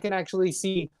kicks, and I can actually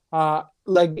see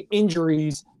leg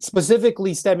injuries,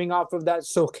 specifically stemming off of that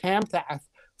Sokamthath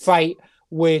fight,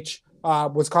 which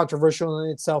was controversial in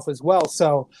itself as well.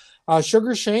 So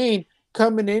Sugar Shane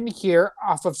coming in here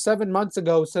off of 7 months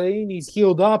ago saying he's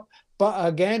healed up. But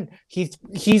again,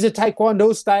 he's a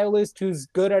Taekwondo stylist who's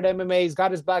good at MMA. He's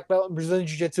got his black belt in Brazilian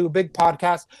Jiu-Jitsu, a big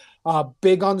podcast,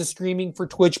 big on the streaming for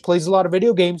Twitch, plays a lot of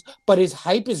video games. But his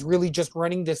hype is really just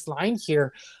running this line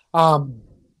here.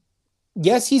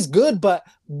 Yes, he's good, but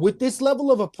with this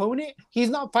level of opponent, he's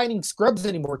not fighting scrubs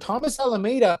anymore. Thomas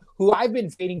Alameda, who I've been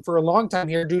fading for a long time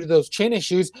here due to those chin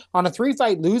issues, on a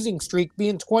 3-fight losing streak,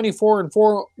 being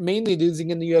 24-4, mainly losing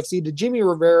in the UFC to Jimmy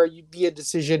Rivera via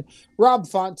decision, Rob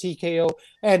Font TKO,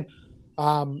 and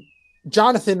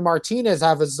Jonathan Martinez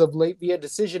as of late via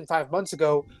decision 5 months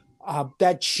ago.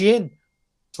 That chin,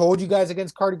 told you guys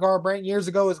against Cardi Garbrandt years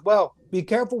ago as well. Be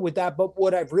careful with that. But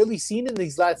what I've really seen in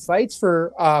these last fights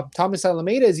for Thomas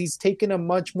Alameda is he's taken a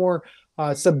much more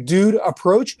subdued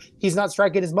approach. He's not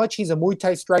striking as much. He's a Muay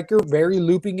Thai striker, very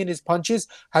looping in his punches,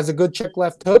 has a good check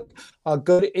left hook, a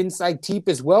good inside teep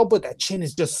as well, but that chin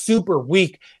is just super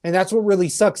weak. And that's what really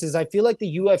sucks is I feel like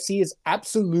the UFC is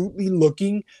absolutely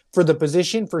looking for the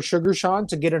position for Sugar Sean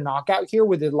to get a knockout here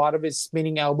with a lot of his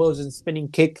spinning elbows and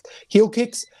spinning heel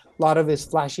kicks, a lot of his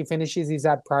flashy finishes he's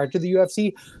had prior to the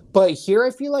UFC. But here I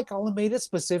feel like Alameda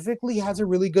specifically has a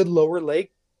really good lower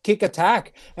leg kick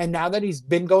attack. And now that he's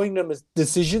been going to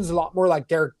decisions a lot more like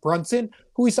Derek Brunson,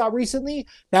 who we saw recently,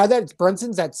 now that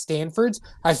Brunson's at Stanford's,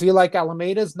 I feel like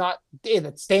Alameda's not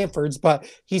at Stanford's, but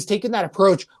he's taken that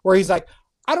approach where he's like,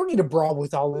 I don't need to brawl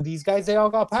with all of these guys. They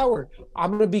all got power. I'm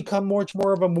going to become much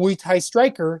more of a Muay Thai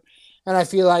striker. And I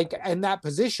feel like in that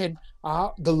position,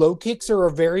 the low kicks are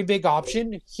a very big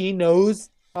option. He knows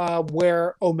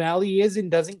where O'Malley is and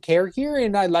doesn't care here.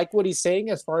 And I like what he's saying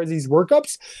as far as these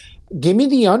workups. Give me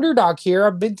the underdog here.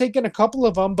 I've been taking a couple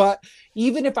of them, but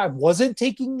even if I wasn't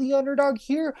taking the underdog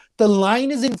here, the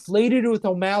line is inflated with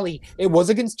O'Malley. It was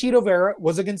against Chito Vera, it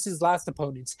was against his last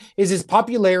opponents. Is his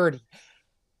popularity.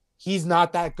 He's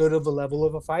not that good of a level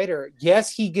of a fighter.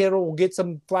 Yes, will get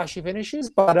some flashy finishes,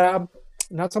 but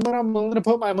not someone I'm willing to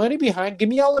put my money behind. Give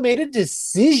me Alameda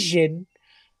decision.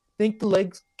 Think the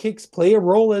leg kicks play a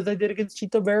role as I did against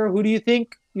Chito Vera. Who do you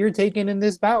think you're taking in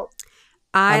this bout?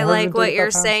 I like what you're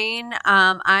saying.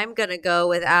 I'm going to go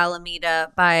with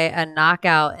Alameda by a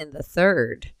knockout in the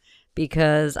third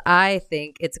because I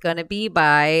think it's going to be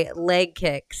by leg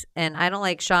kicks. And I don't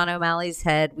like Sean O'Malley's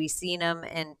head. We've seen him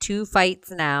in 2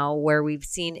 fights now where we've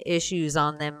seen issues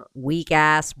on them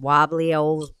weak-ass, wobbly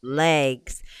old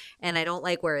legs. And I don't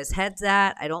like where his head's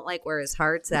at. I don't like where his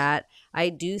heart's at. I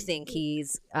do think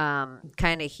he's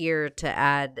kind of here to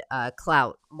add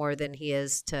clout more than he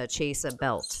is to chase a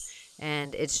belt.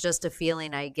 And it's just a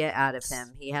feeling I get out of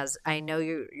him. I know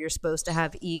you're supposed to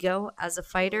have ego as a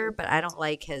fighter, but I don't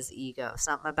like his ego.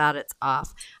 Something about it's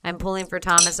off. I'm pulling for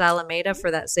Thomas Alameda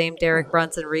for that same Derek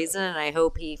Brunson reason, and I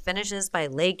hope he finishes by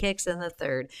leg kicks in the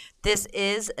third. This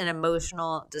is an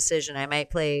emotional decision. I might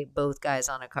play both guys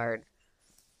on a card.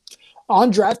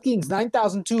 On DraftKings,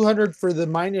 9,200 for the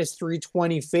minus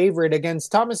 320 favorite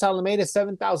against Thomas Alameda,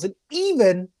 7,000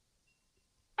 even.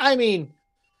 I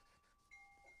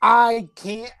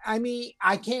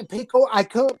can't pick. I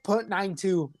could put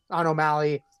 9-2 on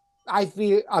O'Malley. I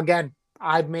feel, again,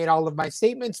 I've made all of my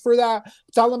statements for that.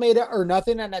 It's Alameda or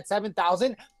nothing. And at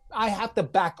 7,000, I have to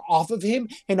back off of him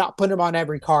and not put him on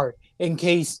every card in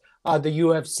case the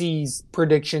UFC's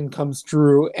prediction comes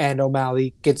true and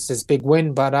O'Malley gets this big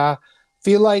win. But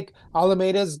feel like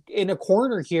Alameda's in a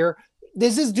corner here.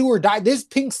 This is do or die. This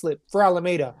pink slip for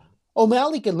Alameda.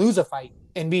 O'Malley can lose a fight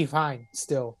and be fine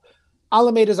still.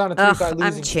 Alameda's on a 3-5 losing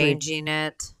I'm changing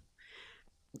it.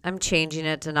 I'm changing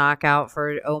it to knockout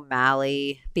for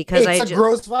O'Malley because it's a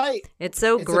gross fight. It's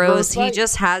so gross. He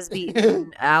just has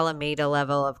beaten Alameda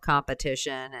level of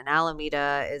competition, and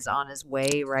Alameda is on his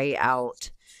way right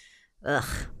out. Ugh,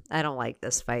 I don't like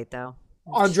this fight though.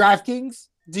 On DraftKings,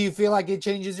 do you feel like it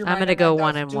changes your mind? I'm gonna go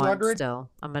 1-1 still.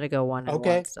 I'm gonna go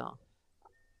 1-1 still.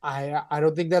 I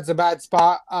don't think that's a bad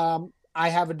spot. I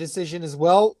have a decision as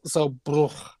well, so.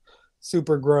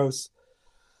 Super gross.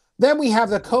 Then we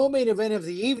have the co-main event of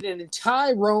the evening, and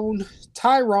Tyrone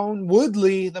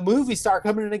Woodley, the movie star,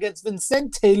 coming in against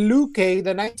Vicente Luque,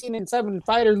 the 19-7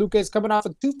 fighter. Luque is coming off a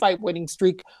 2-fight winning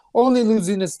streak, only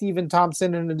losing to Stephen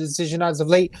Thompson in a decision as of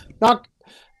late.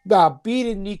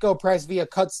 Beating Nico Price via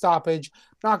cut stoppage,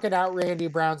 knocking out Randy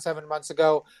Brown 7 months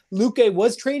ago. Luque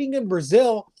was training in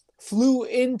Brazil. Flew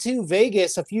into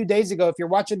Vegas a few days ago. If you're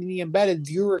watching the embedded,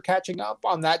 you were catching up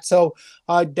on that. So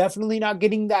definitely not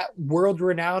getting that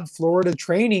world-renowned Florida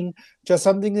training. Just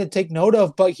something to take note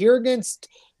of. But here against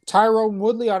Tyrone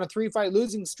Woodley on a 3-fight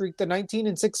losing streak, the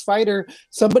 19-6 fighter,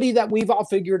 somebody that we've all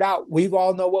figured out. We've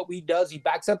all know what he does. He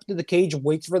backs up to the cage,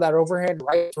 waits for that overhand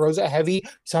right, throws it heavy.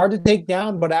 It's hard to take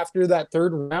down, but after that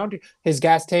third round, his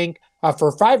gas tank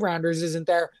for 5-rounders isn't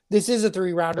there. This is a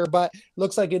 3-rounder, but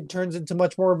looks like it turns into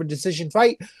much more of a decision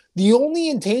fight. The only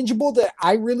intangible that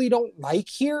I really don't like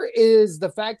here is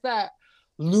the fact that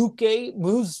Luque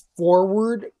moves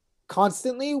forward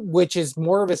constantly, which is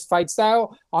more of his fight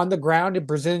style on the ground in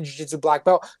Brazilian Jiu-Jitsu black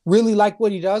belt. Really like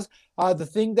what he does. The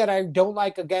thing that I don't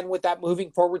like, again, with that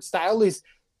moving forward style is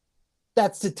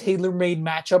that's the tailor-made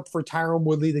matchup for Tyrone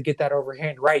Woodley to get that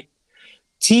overhand right.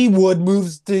 T. Wood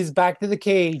moves his back to the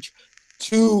cage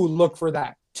to look for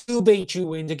that, to bait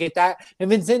you in to get that. And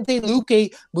Vicente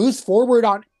Luque moves forward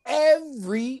on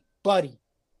everybody.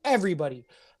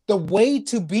 The way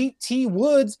to beat T.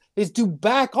 Woods is to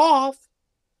back off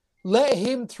let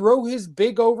him throw his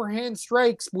big overhand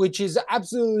strikes, which is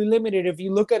absolutely limited if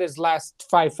you look at his last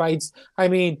 5 fights. I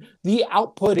mean, the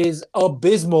output is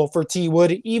abysmal for T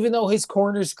Wood, even though his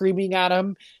corner's screaming at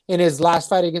him in his last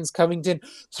fight against Covington.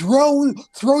 Throw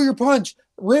your punch.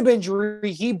 Rib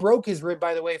injury. He broke his rib,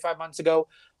 by the way, 5 months ago.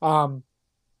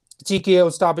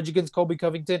 TKO stoppage against Colby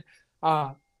Covington.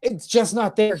 It's just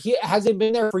not there. He hasn't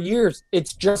been there for years.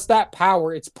 It's just that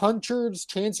power. It's puncher's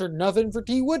chance or nothing for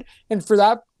T Wood. And for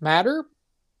that matter,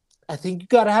 I think you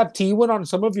got to have T Wood on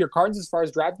some of your cards as far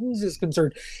as DraftKings is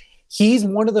concerned. He's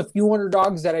one of the few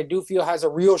underdogs that I do feel has a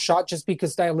real shot just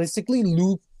because stylistically,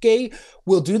 Luque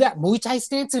will do that Muay Thai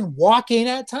stance and walk in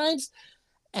at times.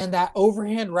 And that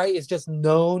overhand right is just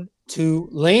known to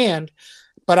land.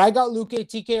 But I got Luque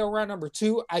TKO round number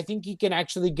 2. I think he can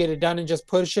actually get it done and just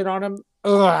push it on him.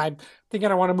 I think I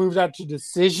don't want to move that to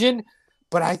decision.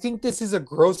 But I think this is a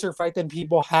grosser fight than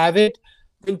people have it.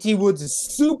 I think T Woods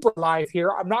is super live here.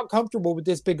 I'm not comfortable with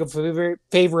this big of a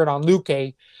favorite on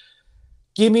Luque.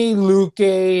 Give me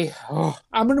Luque.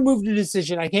 I'm going to move to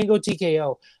decision. I can't go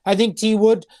TKO. I think T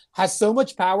Wood has so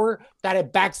much power that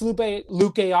it backs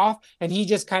Luque off, and he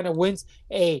just kind of wins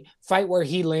a fight where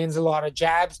he lands a lot of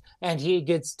jabs, and he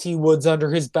gets T Woods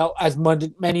under his belt as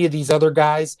many of these other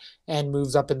guys and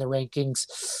moves up in the rankings.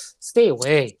 Stay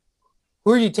away.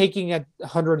 Who are you taking at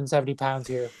 170 pounds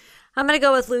here? I'm going to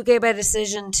go with Luque by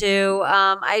decision, too.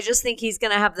 I just think he's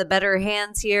going to have the better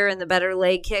hands here and the better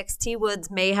leg kicks. T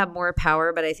Woods may have more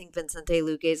power, but I think Vicente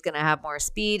Luque is going to have more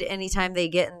speed. Anytime they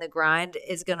get in the grind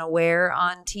is going to wear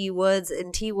on T Woods.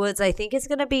 And T Woods, I think, is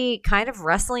going to be kind of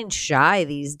wrestling shy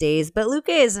these days. But Luque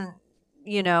isn't,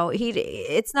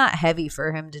 it's not heavy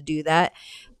for him to do that.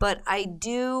 But I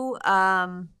do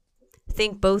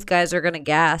think both guys are going to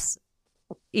gas.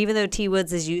 Even though T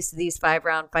Woods is used to these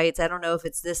 5-round fights, I don't know if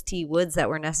it's this T Woods that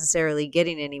we're necessarily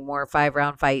getting anymore.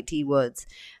 5-round fight T Woods.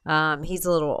 He's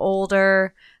a little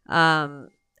older. I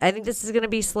think this is going to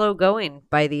be slow going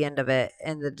by the end of it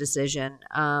in the decision.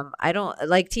 I don't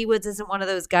like T Woods isn't one of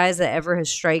those guys that ever has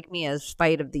struck me as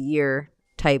fight of the year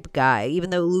type guy.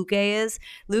 Even though Luque is,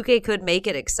 Luque could make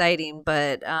it exciting,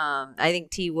 but I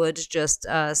think T Woods just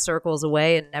circles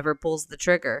away and never pulls the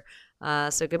trigger.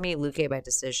 So give me Luque by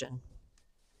decision.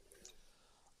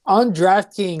 On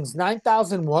DraftKings,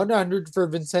 9,100 for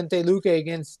Vicente Luque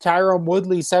against Tyron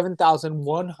Woodley,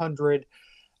 7,100.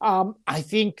 I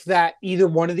think that either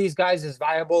one of these guys is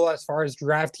viable as far as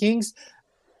DraftKings.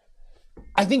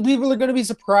 I think people are going to be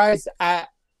surprised at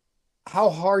how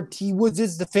hard T Woods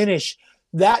is to finish.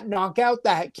 That knockout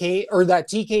that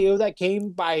TKO that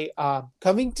came by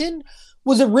Covington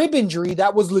was a rib injury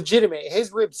that was legitimate.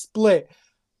 His rib split.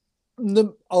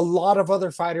 A lot of other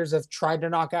fighters have tried to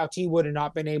knock out T Wood and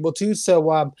not been able to.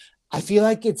 So I feel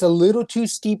like it's a little too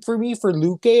steep for me for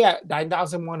Luque at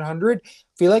 9,100. I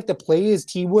feel like the play is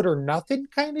T Wood or nothing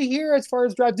kind of here as far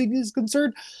as DraftKings is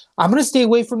concerned. I'm going to stay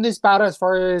away from this bout as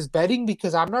far as betting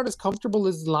because I'm not as comfortable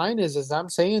as the line is, as I'm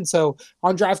saying. So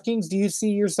on DraftKings, do you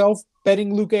see yourself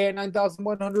betting Luque at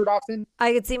 9,100 often?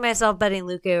 I could see myself betting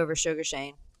Luque over Sugar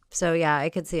Shane. So, yeah, I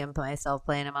could see myself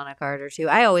playing him on a card or two.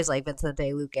 I always like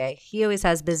Vicente Luque. He always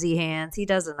has busy hands. He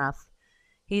does enough.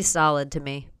 He's solid to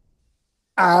me.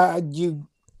 I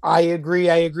agree.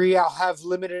 I'll have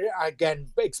limited, again,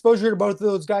 exposure to both of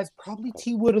those guys. Probably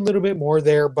T Wood a little bit more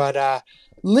there, but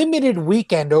limited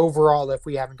weekend overall if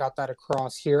we haven't got that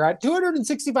across here. At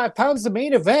 265 pounds, the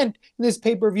main event in this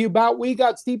pay-per-view bout, we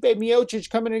got Stipe Miocic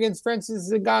coming against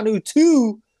Francis Ngannou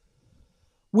 2.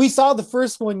 We saw the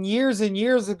first one years and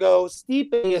years ago.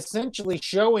 Stipe essentially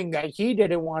showing that he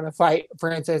didn't want to fight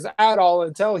Francis at all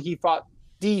until he fought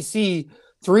DC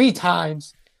 3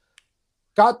 times.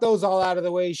 Got those all out of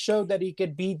the way. Showed that he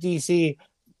could beat DC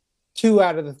 2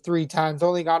 out of the 3 times.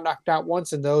 Only got knocked out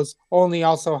once in those. Only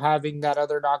also having that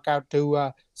other knockout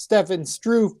to Stefan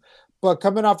Struve. But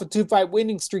coming off a 2-fight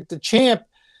winning streak, the champ,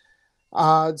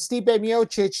 Stipe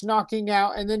Miocic knocking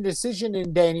out and then decision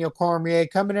in Daniel Cormier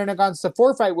coming in against the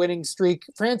 4-fight winning streak.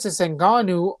 Francis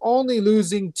Ngannou only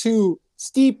losing to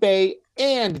Stipe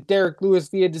and Derek Lewis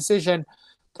via decision.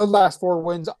 The last 4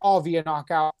 wins all via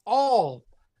knockout, all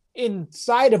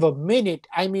inside of a minute.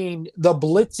 I mean, the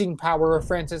blitzing power of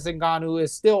Francis Ngannou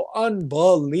is still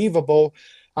unbelievable.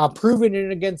 Proven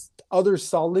it against other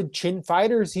solid chin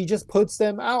fighters. He just puts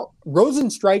them out.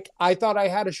 Rosenstrike, I thought I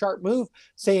had a sharp move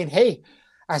saying, hey,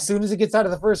 as soon as it gets out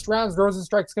of the first rounds,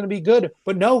 Rosenstrike's going to be good.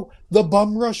 But no, the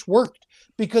bum rush worked.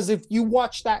 Because if you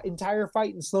watch that entire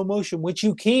fight in slow motion, which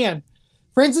you can,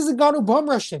 Francis Ngannou bum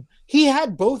rushed him. He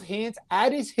had both hands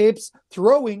at his hips,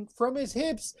 throwing from his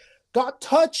hips, got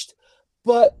touched,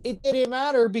 But it didn't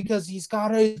matter because he's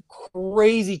got a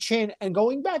crazy chin. And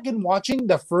going back and watching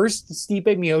the first Stipe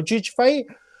Miocic fight,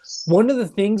 one of the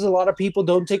things a lot of people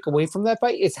don't take away from that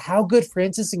fight is how good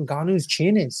Francis Ngannou's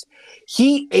chin is.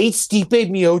 He ate Stipe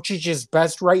Miocic's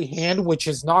best right hand, which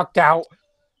has knocked out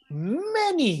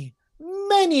many,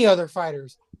 many other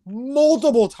fighters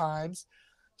multiple times.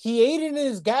 He ate it in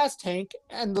his gas tank,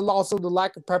 and also the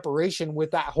lack of preparation with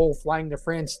that whole flying to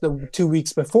France the 2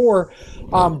 weeks before.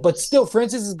 But still,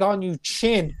 Francis Ngannou's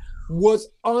chin was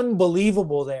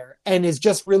unbelievable there and is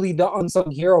just really the unsung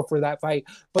hero for that fight.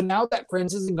 But now that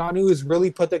Francis Ngannou has really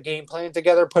put the game plan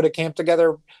together, put a camp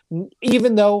together,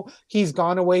 even though he's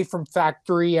gone away from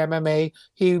Factory MMA,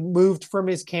 he moved from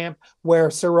his camp where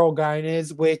Cyril Gain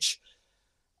is, which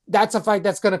that's a fight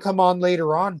that's going to come on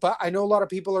later on. But I know a lot of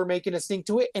people are making a stink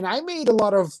to it. And I made a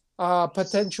lot of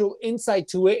potential insight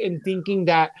to it in thinking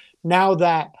that now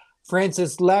that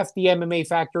Francis left the MMA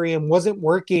Factory and wasn't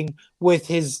working with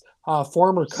his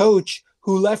former coach,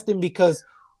 who left him because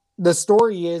the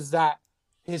story is that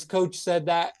his coach said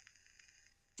that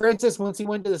Francis, once he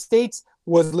went to the States,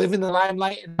 was living the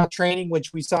limelight and not training,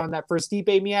 which we saw in that first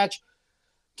Stipe match,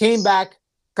 came back,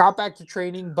 got back to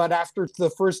training. But after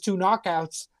the first two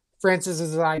knockouts, Francis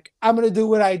is like, I'm going to do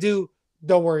what I do.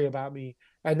 Don't worry about me.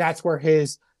 And that's where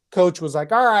his coach was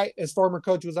like, all right. His former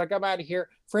coach was like, I'm out of here.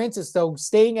 Francis, though,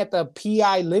 staying at the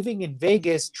PI, living in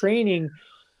Vegas, training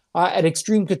at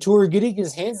Extreme Couture, getting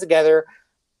his hands together,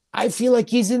 I feel like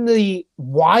he's in the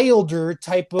Wilder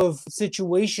type of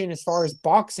situation as far as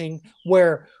boxing,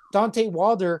 where Dante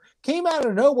Wilder came out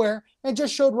of nowhere and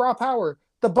just showed raw power.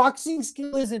 The boxing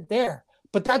skill isn't there,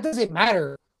 but that doesn't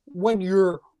matter when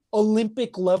your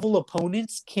Olympic level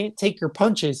opponents can't take your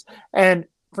punches. And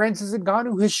Francis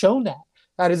Ngannou has shown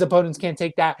that his opponents can't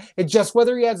take that. It's just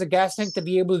whether he has a gas tank to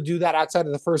be able to do that outside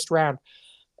of the first round.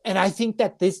 And I think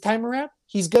that this time around,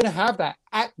 he's going to have that.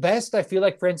 At best, I feel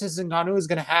like Francis Ngannou is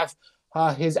going to have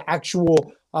his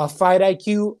actual fight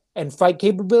IQ and fight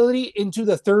capability into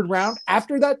the third round.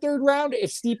 After that third round, if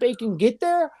Stipe can get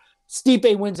there,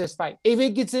 Stipe wins this fight. If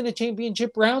it gets into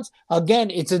championship rounds,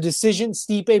 again, it's a decision,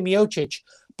 Stipe Miocic.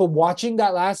 But watching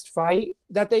that last fight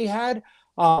that they had,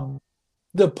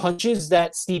 the punches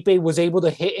that Stipe was able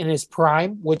to hit in his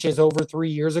prime, which is over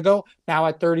 3 years ago, now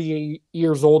at 38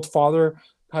 years old, father,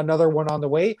 another one on the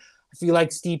way. I feel like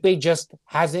Stipe just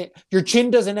hasn't, your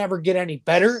chin doesn't ever get any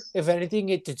better. If anything,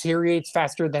 it deteriorates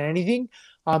faster than anything.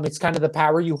 It's kind of the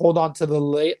power you hold on to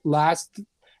the last,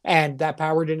 and that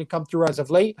power didn't come through as of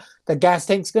late. The gas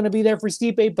tank's going to be there for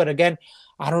Stipe, but again,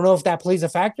 I don't know if that plays a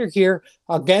factor here.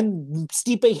 Again,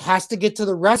 Stipe has to get to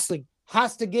the wrestling,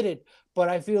 has to get it. But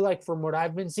I feel like from what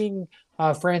I've been seeing,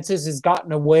 Francis has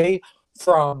gotten away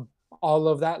from all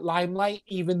of that limelight,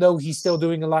 even though he's still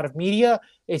doing a lot of media.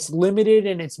 It's limited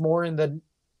and it's more in the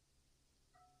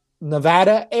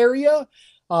Nevada area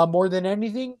more than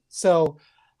anything. So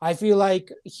I feel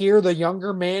like here the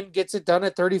younger man gets it done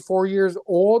at 34 years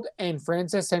old, and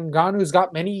Francis Ngannou's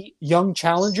got many young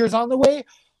challengers on the way.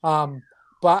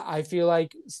 But I feel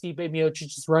like Stipe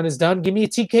Miocic's run is done. Give me a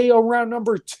TKO round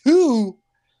number 2.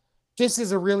 This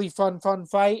is a really fun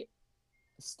fight.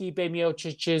 Stipe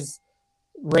Miocic's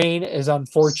reign is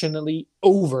unfortunately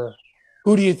over.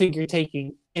 Who do you think you're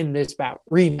taking in this bout?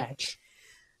 Rematch.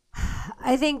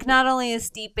 I think not only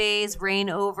is Stipe's reign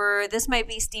over, this might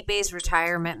be Stipe's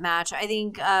retirement match. I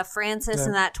think Francis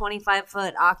in that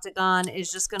 25-foot octagon is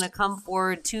just going to come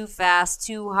forward too fast,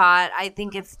 too hot. I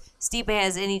think if Stipe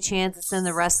has any chance, it's in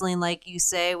the wrestling, like you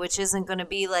say, which isn't going to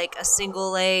be like a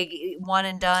single leg, one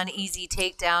and done, easy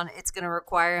takedown. It's going to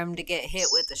require him to get hit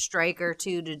with a strike or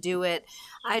two to do it.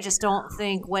 I just don't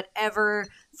think whatever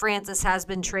Francis has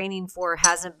been training for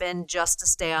hasn't been just to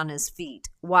stay on his feet.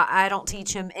 Why I don't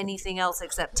teach him anything else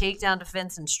except takedown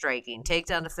defense and striking,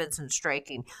 takedown defense and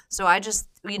striking. So I just,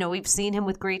 we've seen him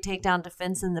with great takedown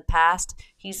defense in the past.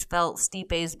 He's felt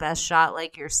Stipe's best shot,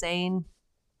 like you're saying.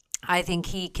 I think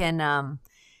he can,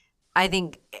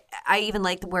 I even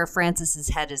like where Francis's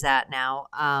head is at now.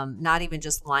 Not even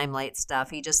just limelight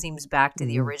stuff. He just seems back to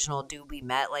the original Doobie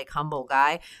Met, like humble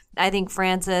guy. I think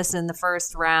Francis in the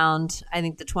first round, I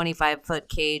think the 25-foot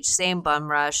cage, same bum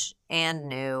rush and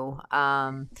new.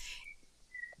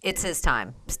 It's his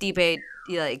time. Stipe,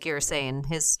 like you're saying,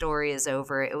 his story is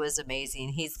over. It was amazing.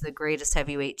 He's the greatest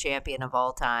heavyweight champion of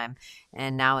all time.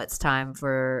 And now it's time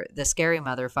for the scary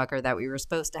motherfucker that we were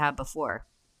supposed to have before.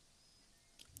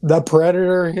 The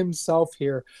Predator himself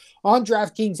here. On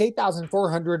DraftKings,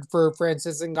 8,400 for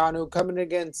Francis Ngannou coming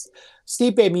against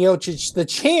Stipe Miocic, the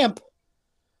champ,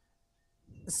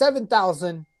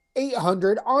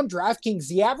 7,800 on DraftKings.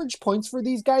 The average points for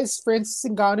these guys, Francis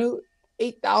Ngannou,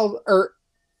 8,000 or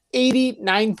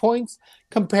 89 points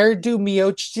compared to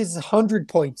Miocic's 100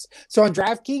 points. So on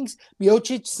DraftKings,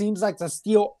 Miocic seems like a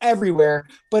steal everywhere,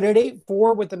 but at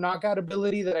 8-4 with the knockout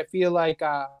ability that I feel like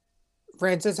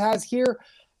Francis has here,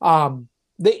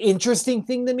 the interesting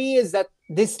thing to me is that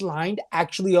this line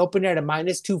actually opened at a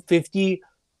minus 250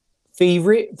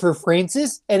 favorite for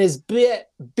Francis and has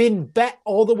been bet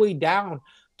all the way down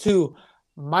to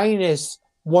minus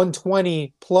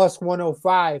 120 plus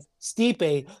 105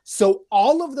 Stipe. So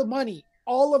all of the money,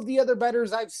 all of the other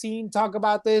bettors I've seen talk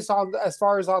about this on as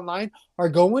far as online are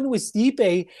going with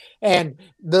Stipe, and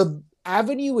the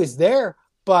avenue is there,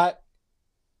 but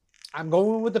I'm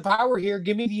going with the power here.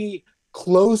 Give me the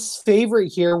close favorite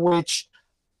here, which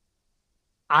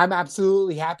I'm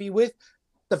absolutely happy with.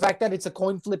 The fact that it's a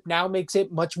coin flip now makes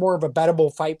it much more of a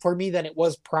bettable fight for me than it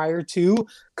was prior to,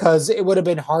 because it would have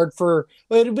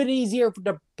been easier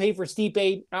to pay for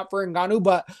Stipe, not for Ngannou,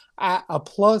 but at a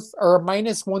plus or a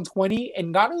minus 120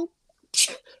 Ngannou,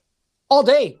 all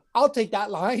day. I'll take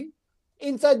that line.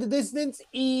 Inside the distance,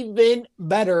 even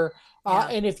better. Yeah.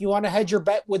 And if you want to hedge your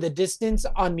bet with a distance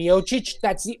on Miocic,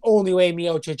 that's the only way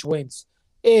Miocic wins,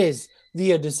 is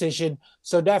via decision.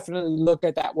 So definitely look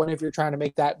at that one if you're trying to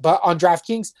make that. But on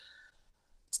DraftKings,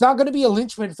 it's not going to be a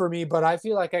lynchman for me, but I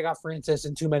feel like I got Francis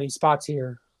in too many spots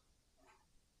here.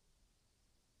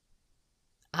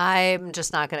 I'm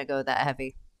just not going to go that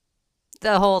heavy.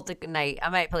 The whole night, I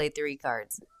might play 3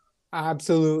 cards.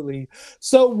 Absolutely.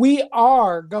 So we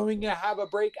are going to have a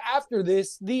break after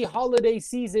this. The holiday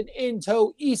season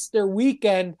into Easter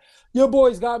weekend. Your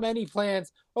boys got many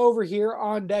plans over here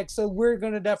on deck, so we're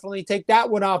going to definitely take that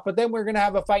one off. But then we're going to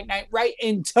have a fight night right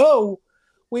in tow.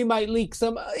 We might leak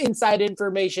some inside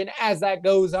information as that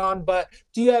goes on. But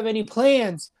do you have any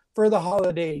plans for the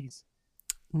holidays?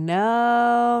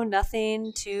 No,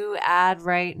 nothing to add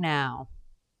right now.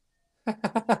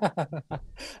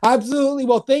 Absolutely.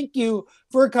 Well, thank you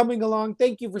for coming along.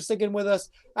 Thank you for sticking with us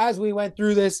as we went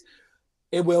through this.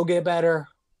 It will get better.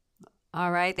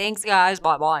 All right. Thanks, guys.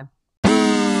 Bye-bye.